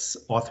user's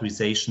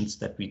authorizations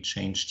that we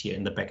changed here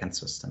in the backend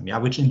system,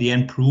 which in the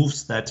end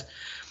proves that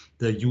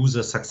the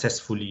user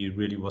successfully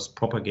really was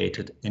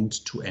propagated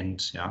end to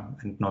end,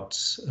 and not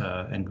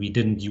and we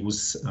didn't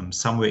use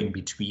somewhere in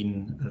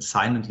between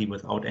silently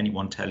without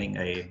anyone telling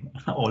a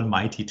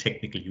almighty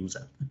technical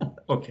user.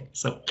 Okay,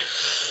 so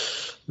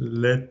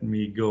let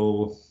me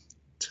go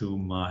to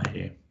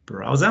my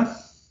browser.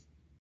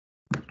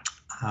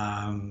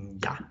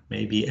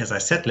 Maybe, as I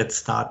said, let's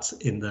start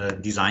in the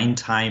design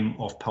time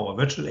of Power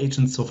Virtual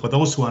Agents. So for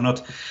those who are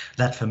not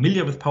that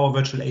familiar with Power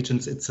Virtual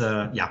Agents, it's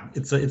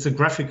a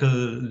graphical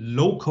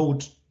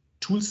low-code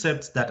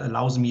toolset that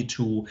allows me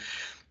to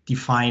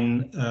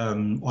define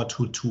or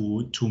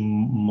to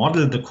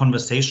model the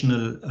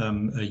conversational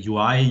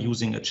UI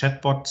using a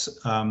chatbot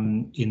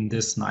in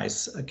this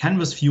nice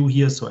canvas view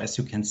here. So as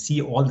you can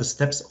see, all the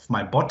steps of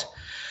my bot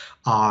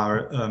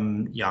are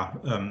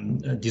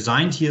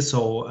designed here.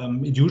 So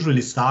it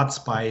usually starts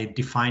by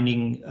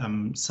defining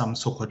some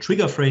so-called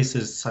trigger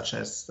phrases, such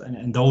as,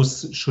 and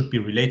those should be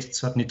related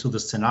certainly to the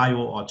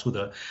scenario or to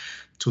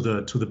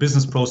the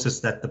business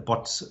process that the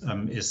bot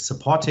is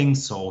supporting.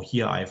 So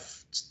here I've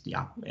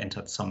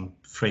entered some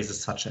phrases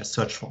such as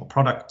search for a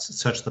product,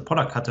 search the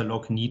product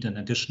catalog, need an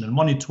additional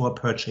monitor,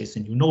 purchase a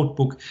new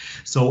notebook.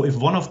 So if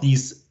one of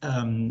these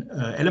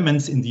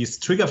elements in these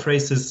trigger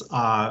phrases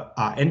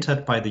are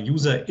entered by the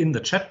user in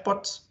the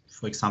chatbot,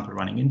 for example,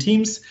 running in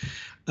Teams,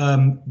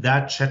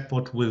 that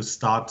chatbot will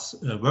start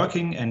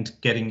working and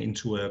getting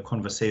into a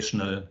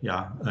conversational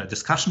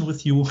discussion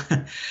with you.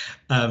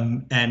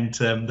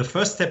 The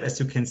first step, as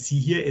you can see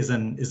here, is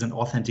an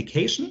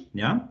authentication.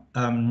 The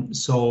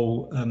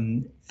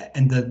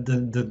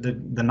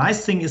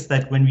nice thing is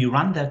that when we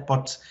run that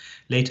bot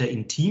later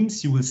in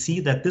Teams, you will see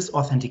that this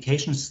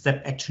authentication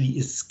step actually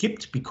is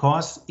skipped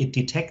because it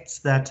detects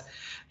that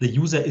the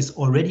user is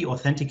already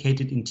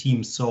authenticated in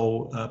Teams.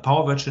 So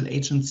Power Virtual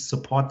Agents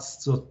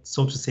supports,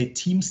 so to say,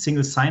 Teams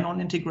single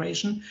sign-on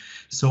integration.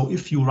 So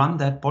if you run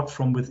that bot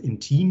from within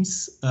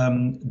Teams,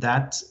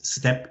 that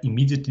step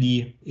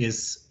immediately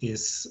is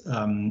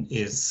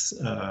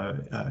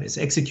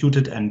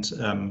executed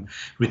and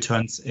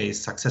returns a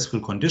successful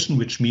condition,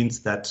 which means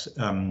that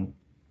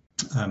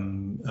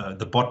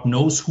the bot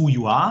knows who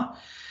you are.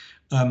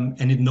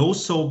 And it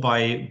knows so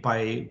by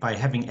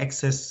having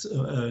access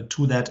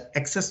to that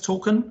access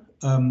token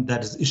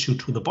that is issued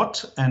to the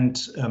bot, and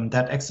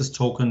that access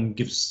token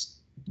gives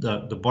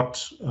the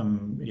bot,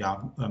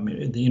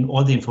 in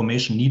all the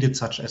information needed,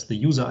 such as the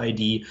user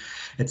ID,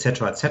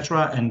 etc.,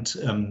 etc.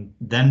 And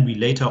then we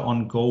later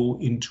on go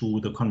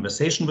into the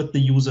conversation with the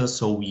user.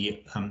 So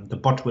the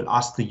bot will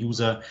ask the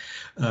user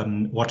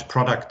what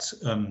product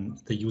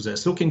the user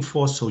is looking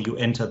for. So you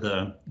enter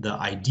the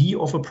ID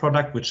of a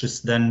product, which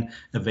is then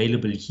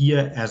available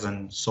here as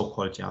an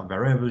so-called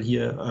variable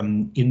here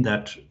in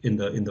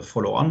the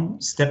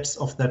follow-on steps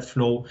of that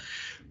flow,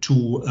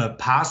 to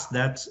pass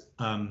that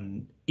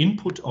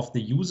input of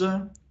the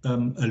user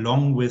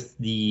along with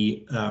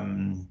the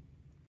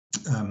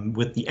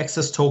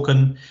access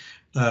token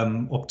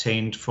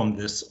obtained from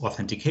this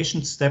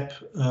authentication step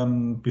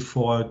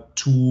before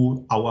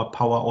to our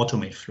Power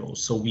Automate flow.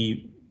 So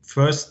we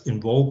first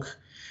invoke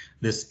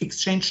this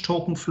exchange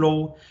token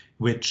flow,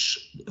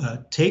 which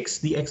takes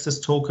the access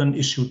token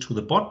issued to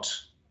the bot,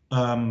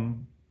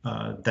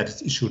 that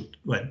is issued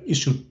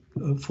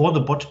for the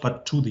bot,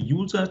 but to the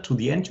user, to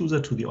the end user,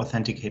 to the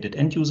authenticated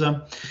end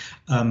user.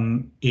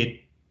 It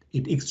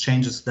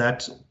exchanges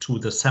that to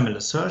the SAML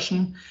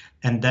assertion,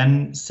 and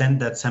then send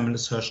that SAML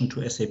assertion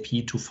to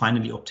SAP to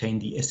finally obtain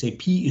the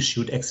SAP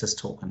issued access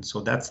token.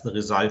 So that's the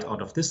result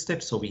out of this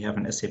step. So we have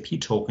an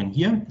SAP token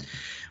here,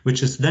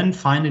 which is then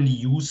finally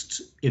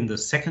used in the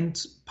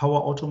second Power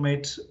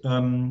Automate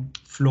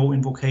flow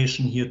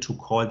invocation here to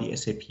call the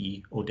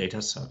SAP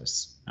Odata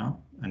service.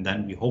 And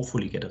then we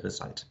hopefully get a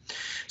result.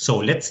 So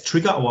let's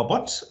trigger our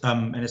bot.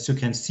 And as you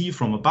can see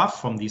from above,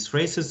 from these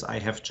phrases, I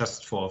have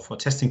just for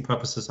testing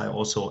purposes, I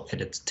also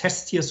added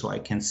test here. So I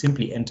can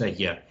simply enter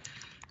here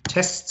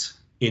test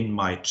in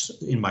my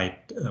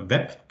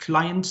web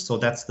client. So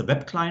that's the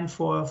web client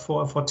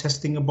for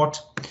testing a bot.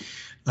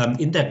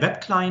 In that web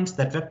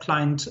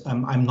client,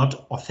 I'm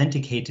not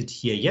authenticated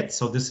here yet.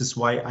 So this is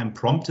why I'm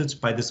prompted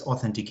by this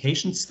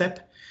authentication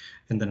step.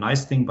 And the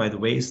nice thing, by the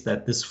way, is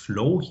that this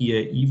flow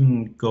here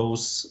even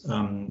goes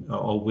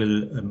or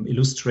will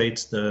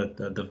illustrate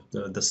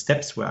the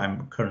steps where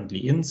I'm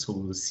currently in. So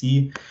we'll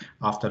see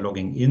after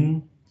logging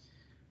in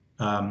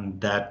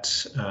that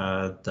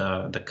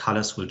the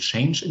colors will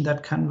change in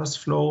that canvas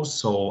flow.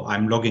 So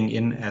I'm logging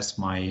in as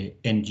my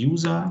end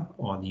user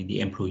or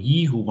the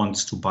employee who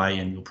wants to buy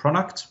a new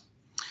product.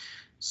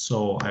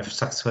 So I've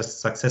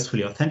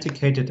successfully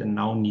authenticated and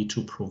now need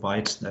to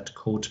provide that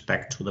code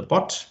back to the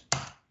bot.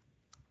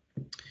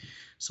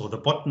 So the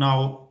bot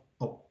now,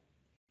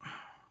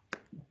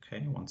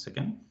 okay, once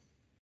again.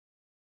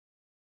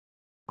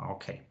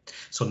 Okay,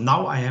 so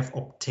now I have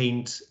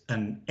obtained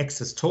an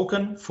access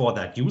token for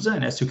that user,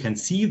 and as you can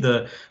see,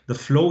 the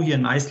flow here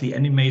nicely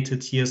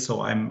animated here.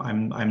 So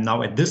I'm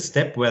now at this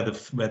step where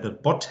the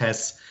bot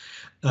has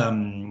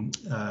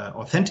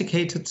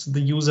authenticated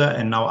the user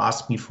and now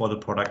asked me for the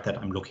product that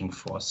I'm looking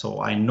for.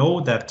 So I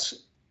know that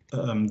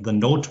the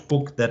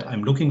notebook that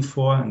I'm looking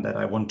for and that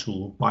I want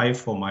to buy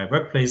for my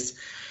workplace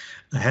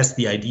has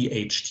the ID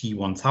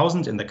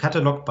HT1000 in the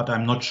catalog, but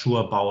I'm not sure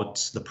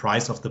about the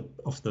price of the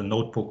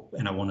notebook,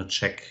 and I want to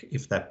check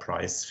if that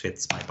price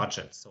fits my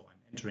budget. So I'm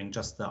entering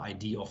just the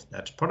ID of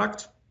that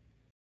product.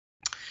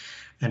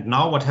 And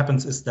now what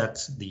happens is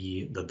that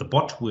the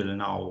bot will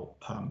now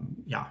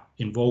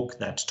invoke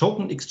that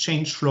token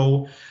exchange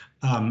flow.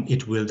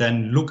 It will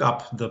then look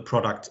up the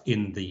product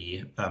in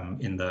the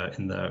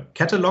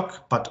catalog,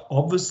 but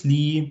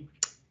obviously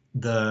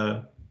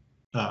the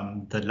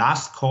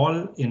last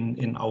call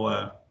in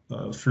our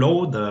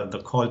flow,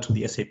 the call to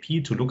the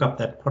SAP to look up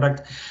that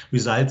product,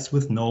 results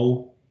with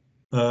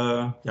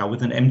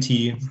with an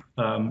empty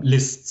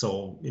list.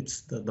 So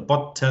it's the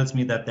bot tells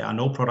me that there are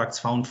no products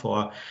found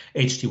for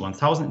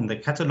HT1000 in the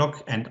catalog,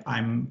 and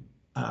I'm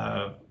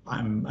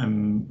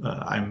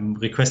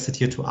requested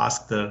here to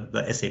ask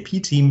the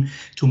SAP team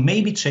to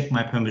maybe check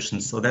my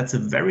permissions. So that's a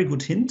very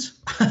good hint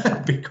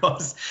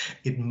because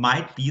it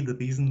might be the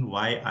reason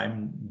why I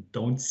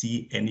don't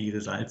see any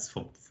results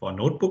for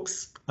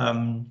notebooks.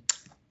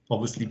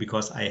 Obviously,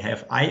 because I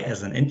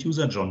as an end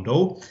user, John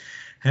Doe,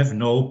 have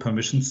no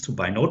permissions to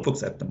buy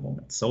notebooks at the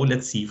moment. So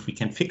let's see if we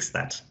can fix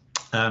that.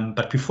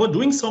 But before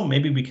doing so,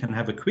 maybe we can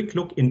have a quick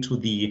look into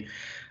the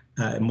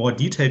more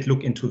detailed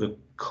look into the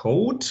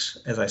code.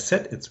 As I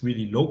said, it's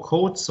really low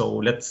code. So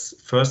let's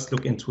first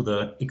look into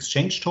the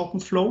exchange token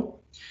flow.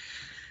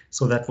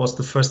 So that was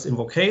the first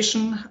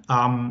invocation.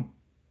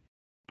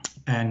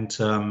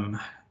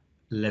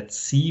 Let's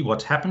see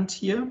what happened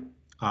here.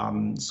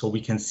 So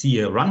we can see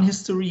a run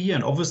history here,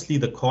 and obviously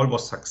the call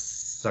was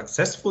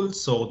successful.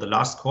 So the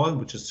last call,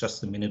 which is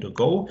just a minute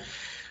ago,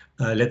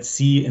 let's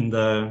see in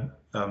the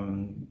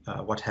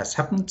what has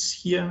happened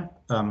here,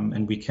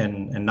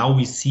 and now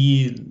we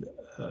see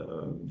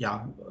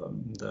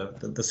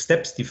the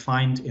steps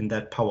defined in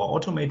that Power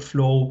Automate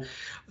flow.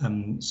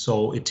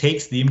 So it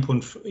takes the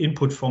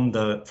input from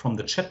the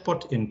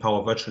chatbot in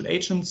Power Virtual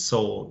Agents.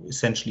 So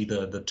essentially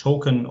the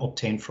token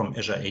obtained from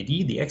Azure AD,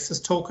 the access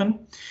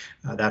token,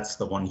 that's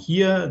the one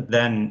here.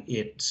 Then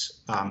it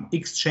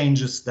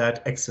exchanges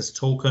that access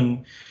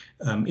token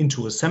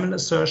into a SAML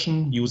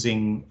assertion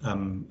using,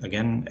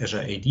 again,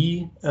 Azure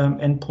AD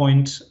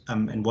endpoint.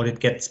 And what it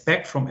gets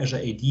back from Azure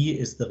AD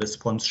is the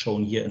response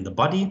shown here in the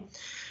body.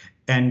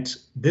 And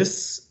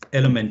this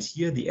element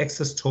here, the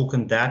access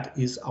token, that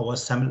is our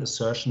SAML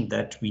assertion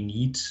that we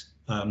need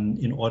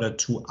in order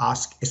to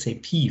ask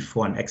SAP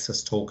for an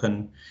access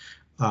token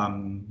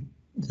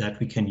that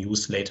we can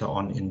use later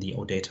on in the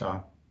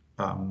Odata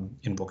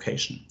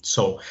invocation.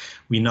 So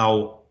we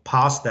now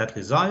pass that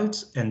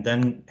result and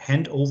then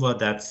hand over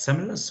that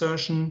SAML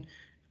assertion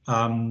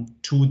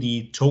to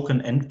the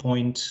token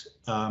endpoint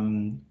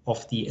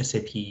of the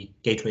SAP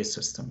gateway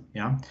system.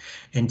 Yeah,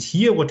 and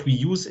here what we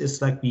use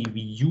is like we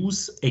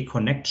use a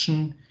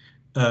connection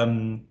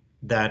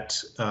that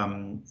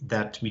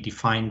we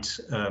defined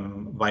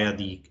via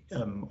the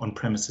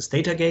on-premises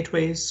data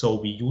gateway. So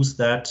we use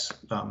that.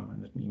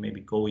 Let me maybe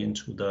go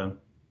into the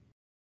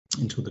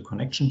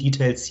connection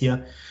details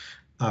here.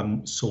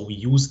 So we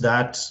use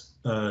that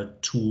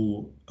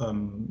to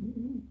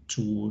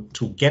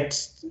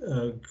get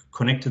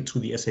connected to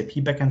the SAP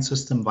backend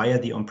system via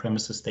the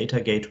on-premises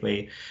data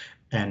gateway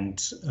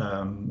and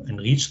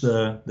reach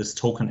this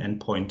token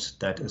endpoint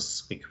that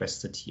is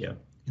requested here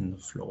in the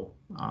flow.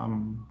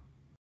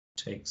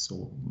 Takes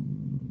a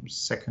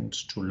second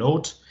to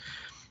load.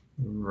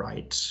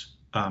 Right.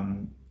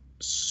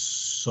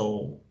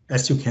 So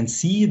as you can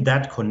see,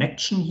 that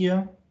connection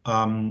here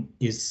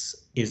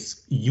is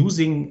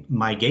using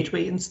my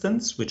gateway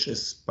instance, which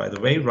is, by the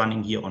way,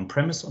 running here on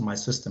premise on my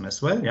system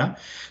as well. Yeah.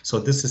 So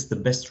this is the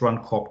best run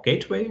corp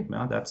gateway.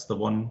 Yeah, that's the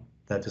one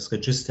that is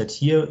registered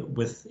here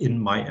within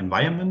my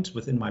environment,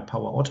 within my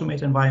Power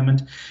Automate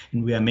environment,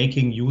 and we are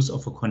making use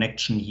of a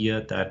connection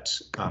here that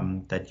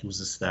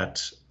uses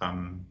that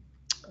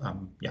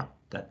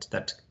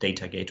that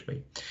data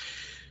gateway.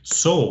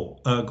 So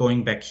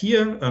going back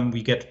here,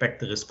 we get back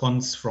the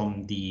response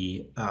from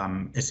the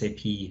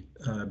SAP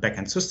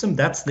backend system.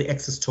 That's the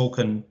access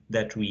token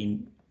that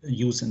we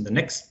use in the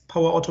next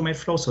Power Automate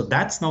flow. So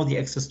that's now the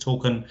access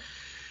token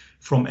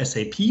from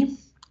SAP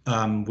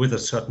with a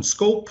certain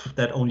scope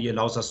that only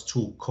allows us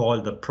to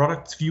call the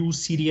product view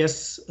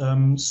CDS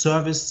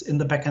service in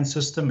the backend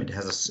system. It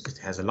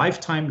has a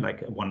lifetime,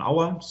 like 1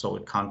 hour, so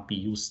it can't be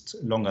used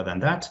longer than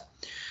that.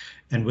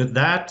 And with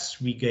that,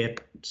 we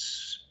get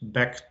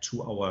back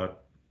to our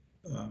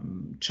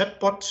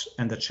chatbot,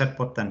 and the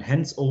chatbot then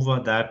hands over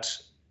that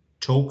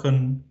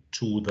token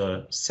to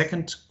the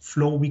second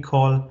flow we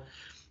call,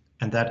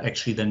 and that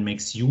actually then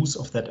makes use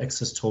of that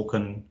access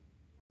token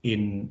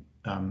in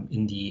an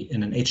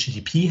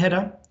HTTP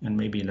header. And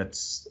maybe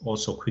let's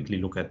also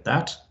quickly look at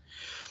that.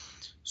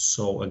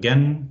 So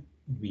again,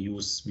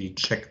 we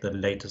check the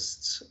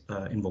latest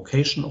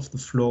invocation of the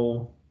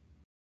flow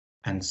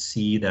and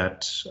see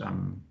that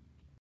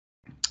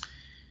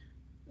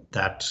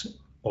that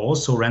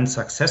also ran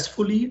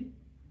successfully,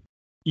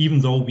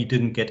 even though we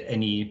didn't get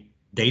any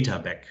data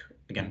back,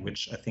 again,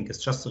 which I think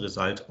is just a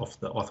result of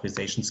the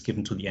authorizations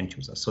given to the end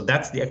user. So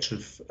that's the actual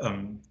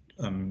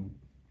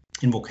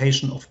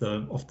invocation of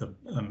the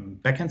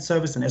backend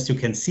service. And as you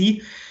can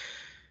see,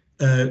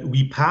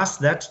 we pass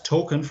that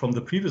token from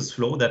the previous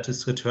flow that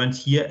is returned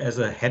here as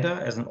a header,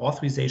 as an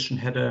authorization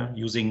header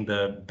using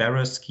the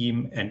bearer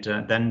scheme, and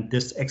then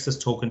this access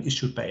token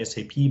issued by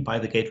SAP by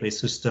the gateway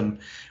system,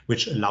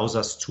 which allows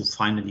us to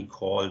finally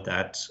call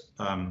that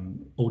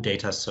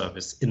Odata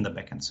service in the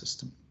backend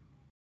system.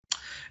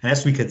 And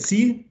as we can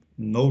see,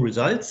 no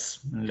results.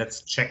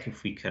 Let's check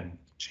if we can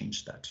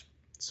change that.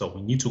 So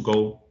we need to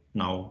go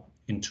now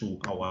into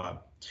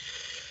our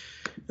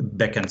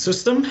backend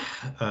system.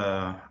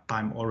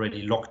 I'm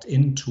already logged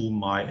into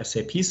my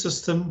SAP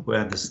system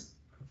where this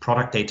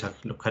product data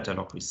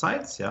catalog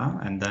resides. Yeah,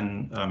 and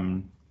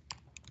then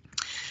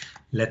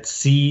let's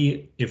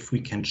see if we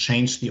can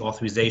change the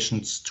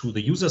authorizations to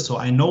the user. So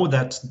I know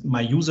that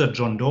my user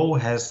John Doe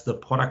has the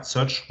product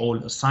search role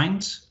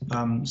assigned.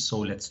 So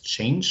let's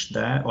change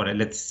that, or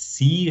let's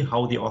see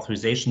how the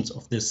authorizations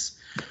of this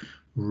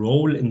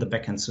role in the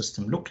backend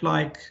system look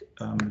like.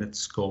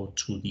 Let's go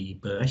to the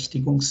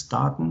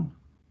Berechtigungsdaten.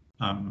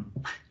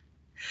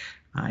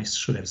 I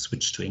should have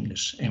switched to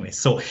English. Anyway,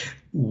 so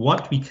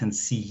what we can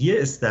see here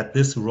is that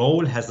this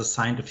role has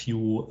assigned a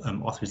few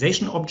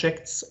authorization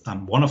objects,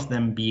 one of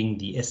them being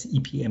the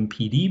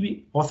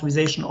SEPMPD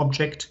authorization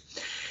object.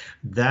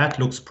 That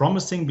looks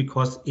promising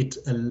because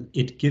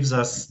it gives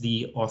us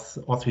the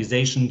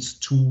authorizations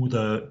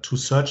to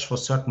search for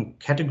certain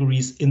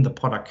categories in the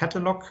product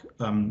catalog.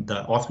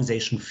 The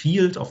authorization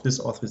field of this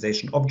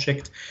authorization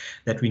object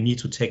that we need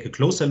to take a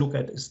closer look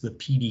at is the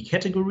PD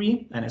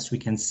category. And as we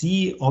can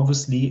see,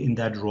 obviously in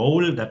that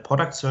role, that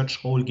product search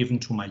role given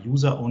to my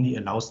user only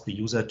allows the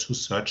user to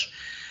search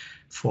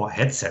for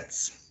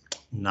headsets.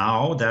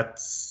 Now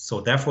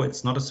therefore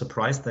it's not a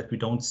surprise that we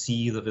don't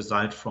see the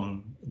result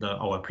from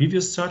our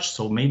previous search.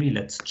 So maybe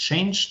let's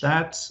change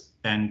that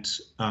and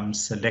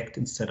select,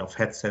 instead of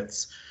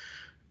headsets,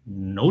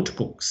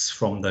 notebooks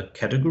from the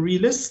category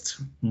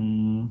list.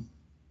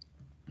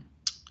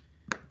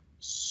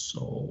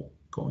 So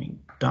going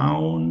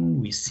down,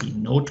 we see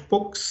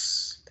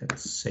notebooks.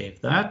 Let's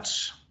save that.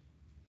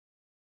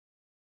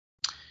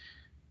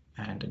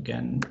 And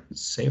again,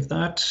 save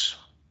that.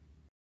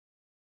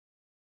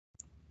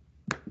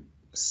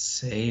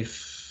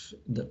 Save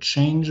the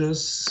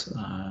changes,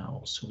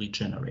 also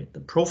regenerate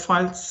the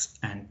profiles.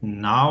 And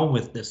now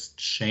with this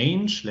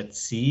change, let's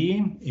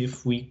see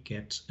if we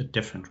get a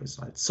different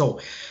result. So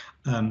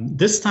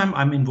this time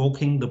I'm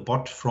invoking the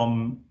bot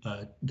from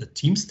the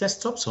Teams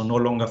desktop, so no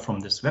longer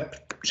from this web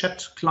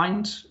chat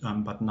client,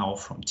 but now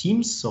from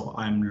Teams. So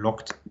I'm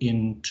logged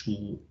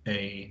into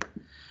a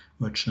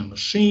virtual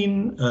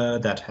machine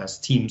that has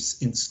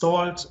Teams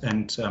installed,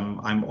 and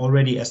I'm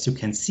already, as you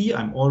can see,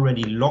 I'm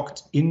already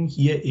logged in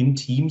here in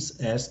Teams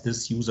as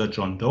this user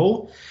John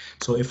Doe.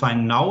 So if I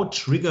now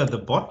trigger the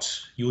bot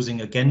using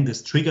again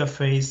this trigger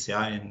phrase,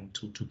 yeah, and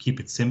to keep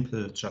it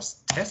simple,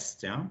 just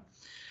test, yeah,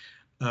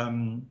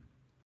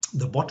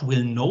 the bot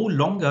will no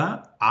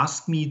longer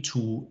ask me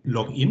to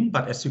log in,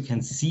 but as you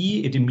can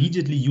see, it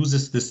immediately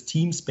uses this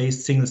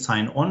Teams-based single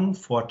sign-on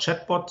for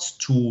chatbots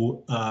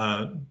to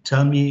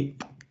tell me,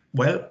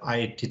 well,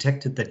 I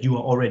detected that you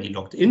are already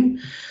logged in.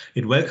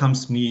 It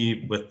welcomes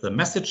me with the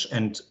message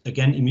and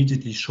again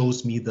immediately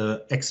shows me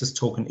the access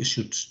token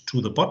issued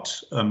to the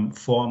bot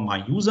for my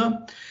user.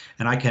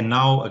 And I can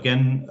now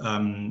again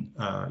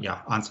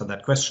answer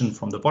that question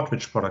from the bot.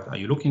 Which product are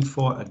you looking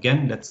for?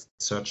 Again, let's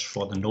search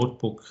for the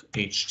notebook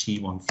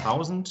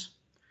HT1000.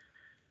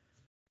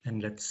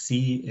 And let's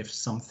see if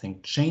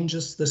something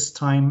changes this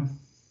time.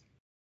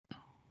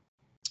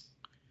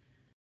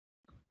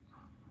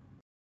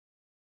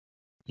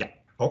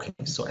 Okay,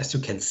 so as you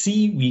can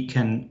see, we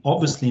can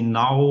obviously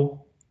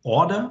now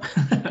order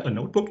a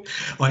notebook,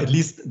 or at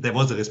least there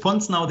was a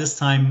response now this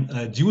time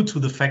due to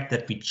the fact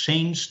that we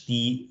changed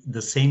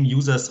the same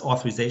user's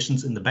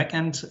authorizations in the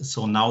backend.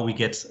 So now we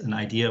get an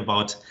idea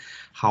about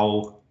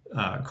how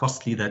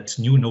costly that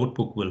new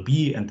notebook will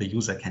be, and the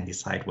user can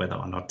decide whether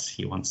or not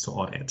he wants to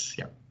order it.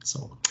 Yeah,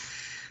 so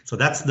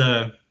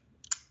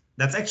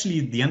that's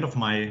actually the end of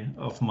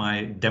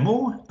my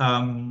demo,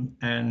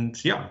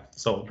 and yeah,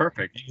 so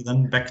perfect.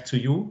 Then back to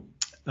you,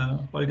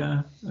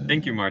 Holger.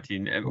 Thank you,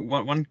 Martin.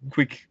 One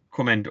quick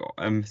comment.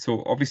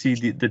 So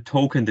obviously the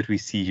token that we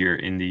see here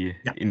in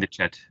the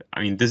chat,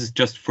 I mean, this is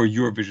just for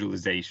your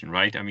visualization,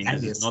 right? I mean,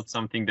 this is not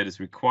something that is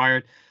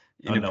required.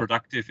 In a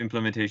productive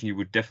implementation, you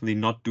would definitely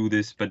not do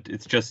this, but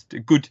it's just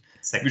a good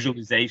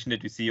visualization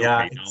that you see.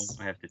 Okay, now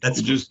I have to.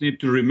 You just need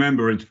to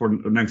remember it for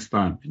next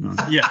time. You know?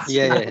 Yes.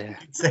 Yeah.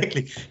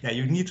 Exactly. Yeah,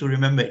 you need to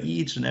remember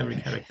each and every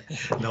character.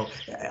 No,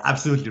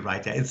 absolutely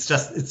right. Yeah, it's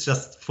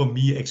just for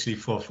me actually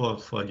for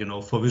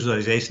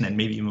visualization and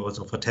maybe even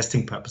also for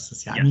testing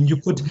purposes. Yeah, I mean you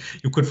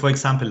could for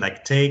example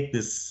like take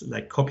this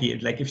copy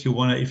it, like if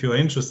you're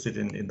interested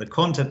in the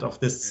content of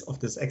this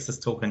access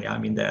token. Yeah, I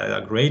mean there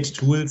are great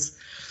tools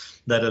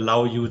that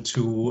allow you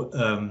to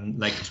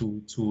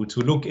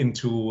look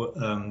into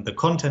the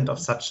content of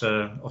such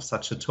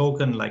a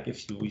token. Like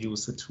if you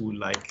use a tool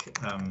like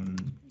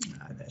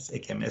there's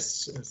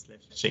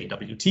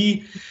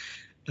AKMS/JWT,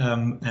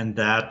 and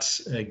that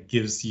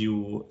gives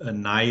you a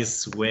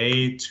nice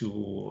way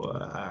to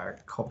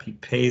copy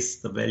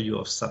paste the value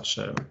of such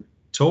a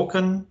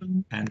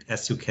token. And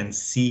as you can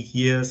see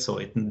here, so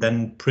it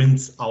then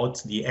prints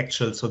out the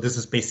actual. So this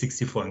is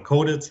base64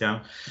 encoded,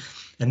 yeah.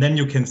 And then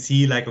you can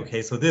see like,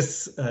 okay, so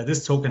this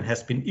token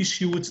has been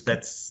issued.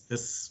 That's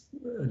this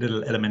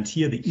little element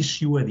here, the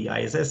issuer, the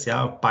ISS,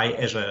 yeah, by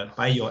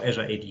your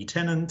Azure AD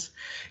tenant.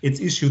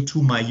 It's issued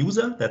to my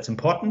user. That's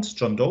important,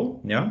 John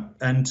Doe, yeah.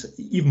 And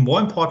even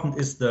more important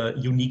is the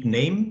unique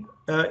name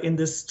in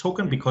this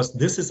token, because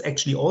this is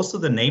actually also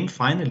the name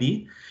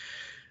finally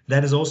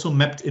that is also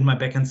mapped in my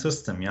backend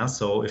system. Yeah,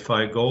 so if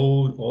I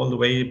go all the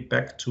way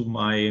back to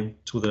the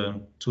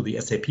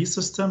SAP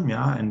system,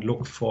 yeah, and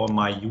look for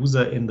my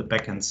user in the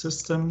backend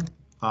system,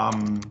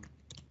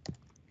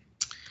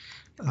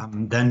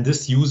 then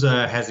this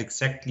user has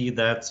exactly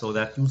that. So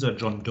that user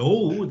John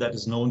Doe that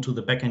is known to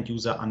the backend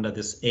user under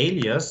this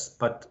alias,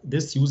 but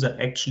this user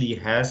actually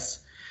has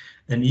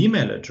an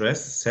email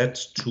address set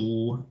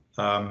to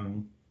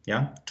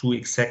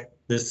exact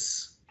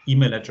this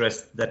email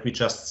address that we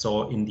just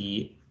saw in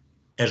the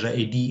Azure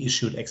AD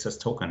issued access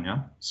token,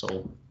 yeah.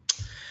 So,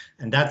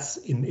 and that's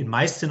in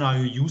my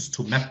scenario used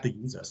to map the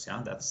users,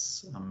 yeah.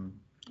 That's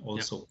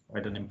also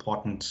quite an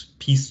important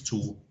piece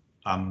to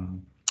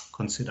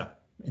consider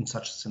in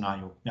such a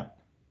scenario, yeah.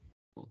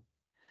 Cool.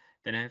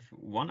 Then I have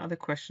one other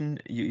question.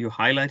 You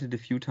highlighted a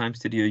few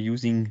times that you're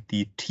using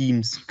the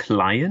Teams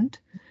client,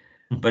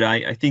 but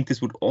I think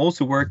this would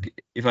also work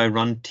if I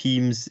run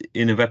Teams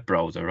in a web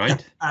browser,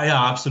 right?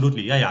 Yeah,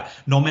 absolutely. Yeah.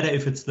 No matter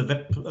if it's the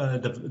web,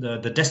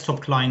 the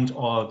desktop client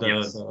or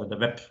the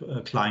web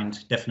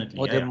client, definitely.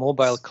 Or the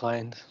mobile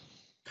client.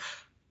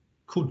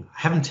 Cool.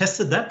 I haven't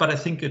tested that, but I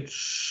think it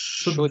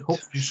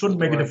shouldn't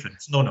make a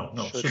difference. No.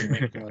 Shouldn't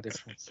make no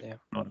difference. Yeah.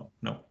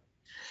 No.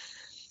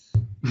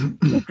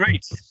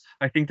 Great.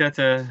 I think that's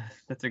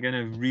again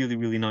a really,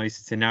 really nice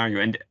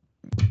scenario. And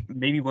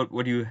maybe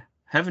what you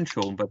haven't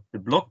shown, but the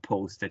blog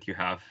post that you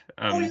have.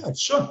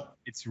 Sure.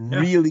 It's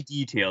really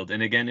detailed,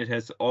 and again, it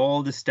has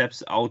all the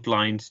steps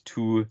outlined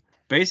to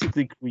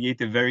basically create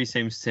the very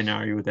same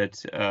scenario that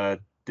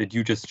that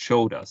you just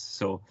showed us.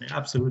 So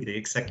absolutely,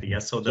 exactly. Yeah.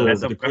 So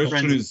the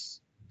question is,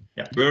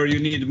 where you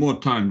need more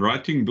time,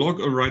 writing blog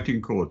or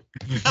writing code?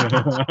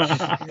 Because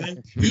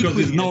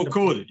it's no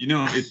code,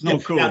 it's no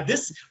code. Yeah,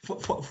 this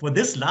for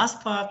this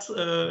last part,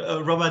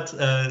 Robert,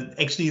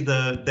 actually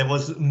there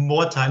was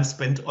more time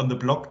spent on the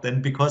blog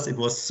than, because it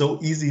was so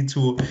easy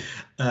to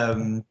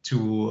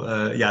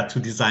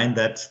design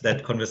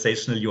that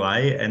conversational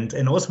UI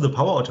and also the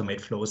Power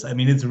Automate flows. I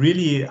mean, it's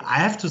really, I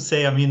have to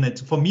say, I mean,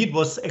 for me it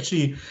was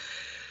actually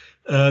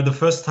the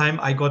first time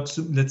I got,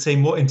 let's say,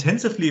 more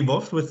intensively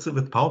involved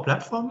with Power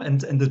Platform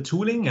and the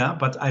tooling,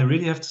 but I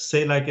really have to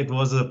say, like, it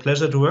was a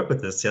pleasure to work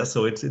with this,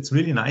 so it's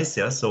really nice,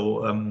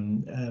 so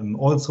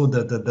also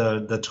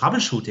the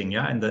troubleshooting,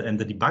 and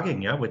the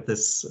debugging, with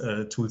this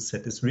tool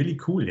set is really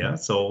cool,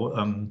 so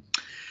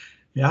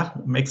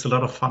it makes a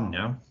lot of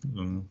fun,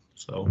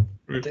 so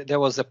there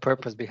was a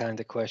purpose behind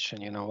the question,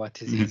 what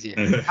is easier?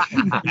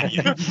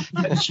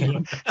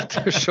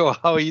 To show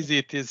how easy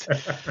it is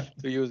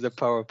to use the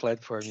Power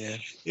Platform.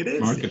 It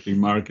is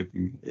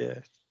marketing.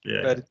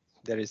 But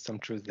there is some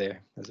truth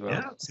there as well.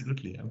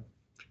 Absolutely.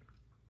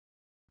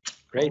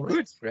 Great.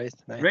 Good. Great.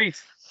 Nice.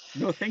 Great.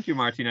 No, thank you,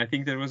 Martin. I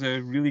think that was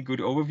a really good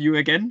overview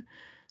again.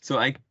 So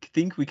I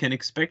think we can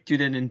expect you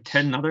then in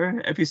 10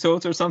 other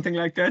episodes or something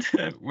like that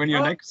when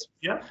you're next.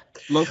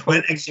 Well,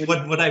 actually,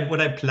 what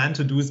I plan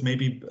to do is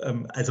maybe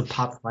as a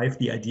part 5,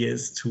 the idea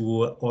is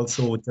to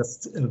also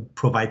just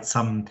provide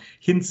some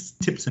hints,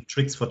 tips, and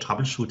tricks for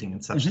troubleshooting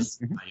in such a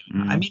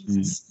scenario. I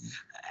mean,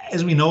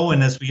 as we know,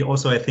 and as we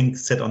also, I think,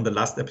 said on the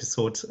last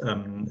episode,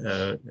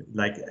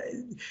 like,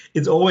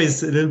 it's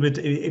always a little bit,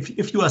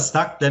 if you are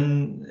stuck,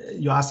 then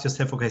you ask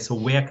yourself, okay, so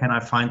where can I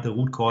find the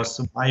root cause?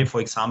 Why,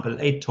 for example,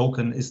 a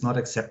token is not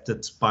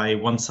accepted by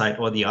one side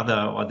or the other,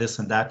 or this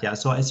and that.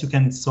 So as you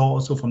can saw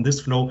also from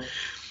this flow,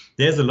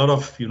 there's a lot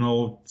of,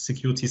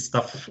 security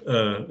stuff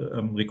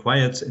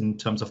required in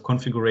terms of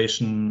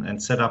configuration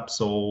and setup.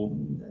 So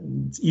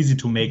it's easy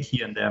to make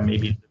here and there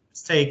maybe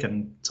mistake,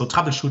 and so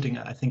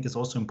troubleshooting, I think, is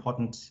also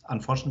important.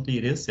 Unfortunately,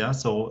 it is,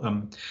 so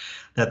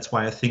that's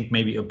why I think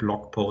maybe a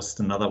blog post,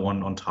 another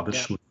one on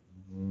troubleshooting.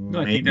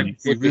 No, I think that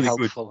would be really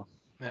helpful.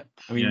 Good.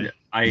 I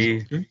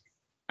mean,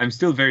 I'm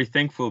still very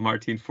thankful,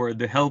 Martin, for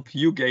the help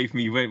you gave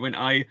me when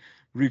I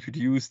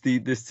reproduced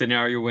this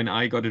scenario, when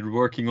I got it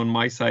working on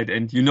my side,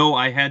 and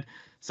I had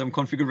some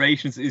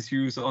configurations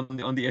issues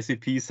on the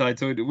SAP side,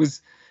 so it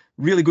was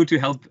really good to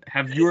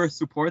have your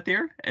support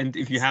there. And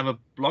if you have a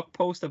blog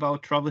post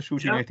about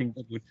troubleshooting, I think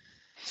that would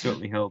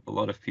certainly help a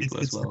lot of people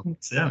as well.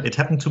 It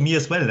happened to me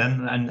as well,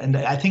 and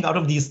I think out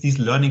of these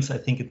learnings, I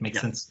think it makes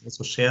sense to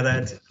also share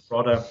that in the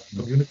broader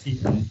community.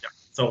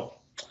 So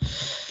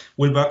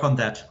we'll work on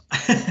that.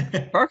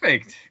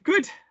 Perfect.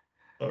 Good.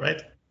 All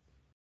right.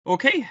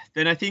 Okay,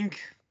 then I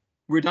think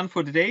we're done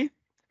for today.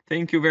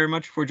 Thank you very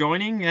much for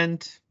joining,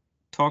 and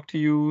talk to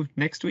you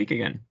next week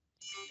again.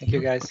 Thank you,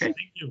 guys. Okay.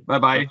 Thank you.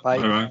 Bye-bye.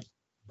 Bye.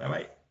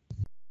 Bye-bye.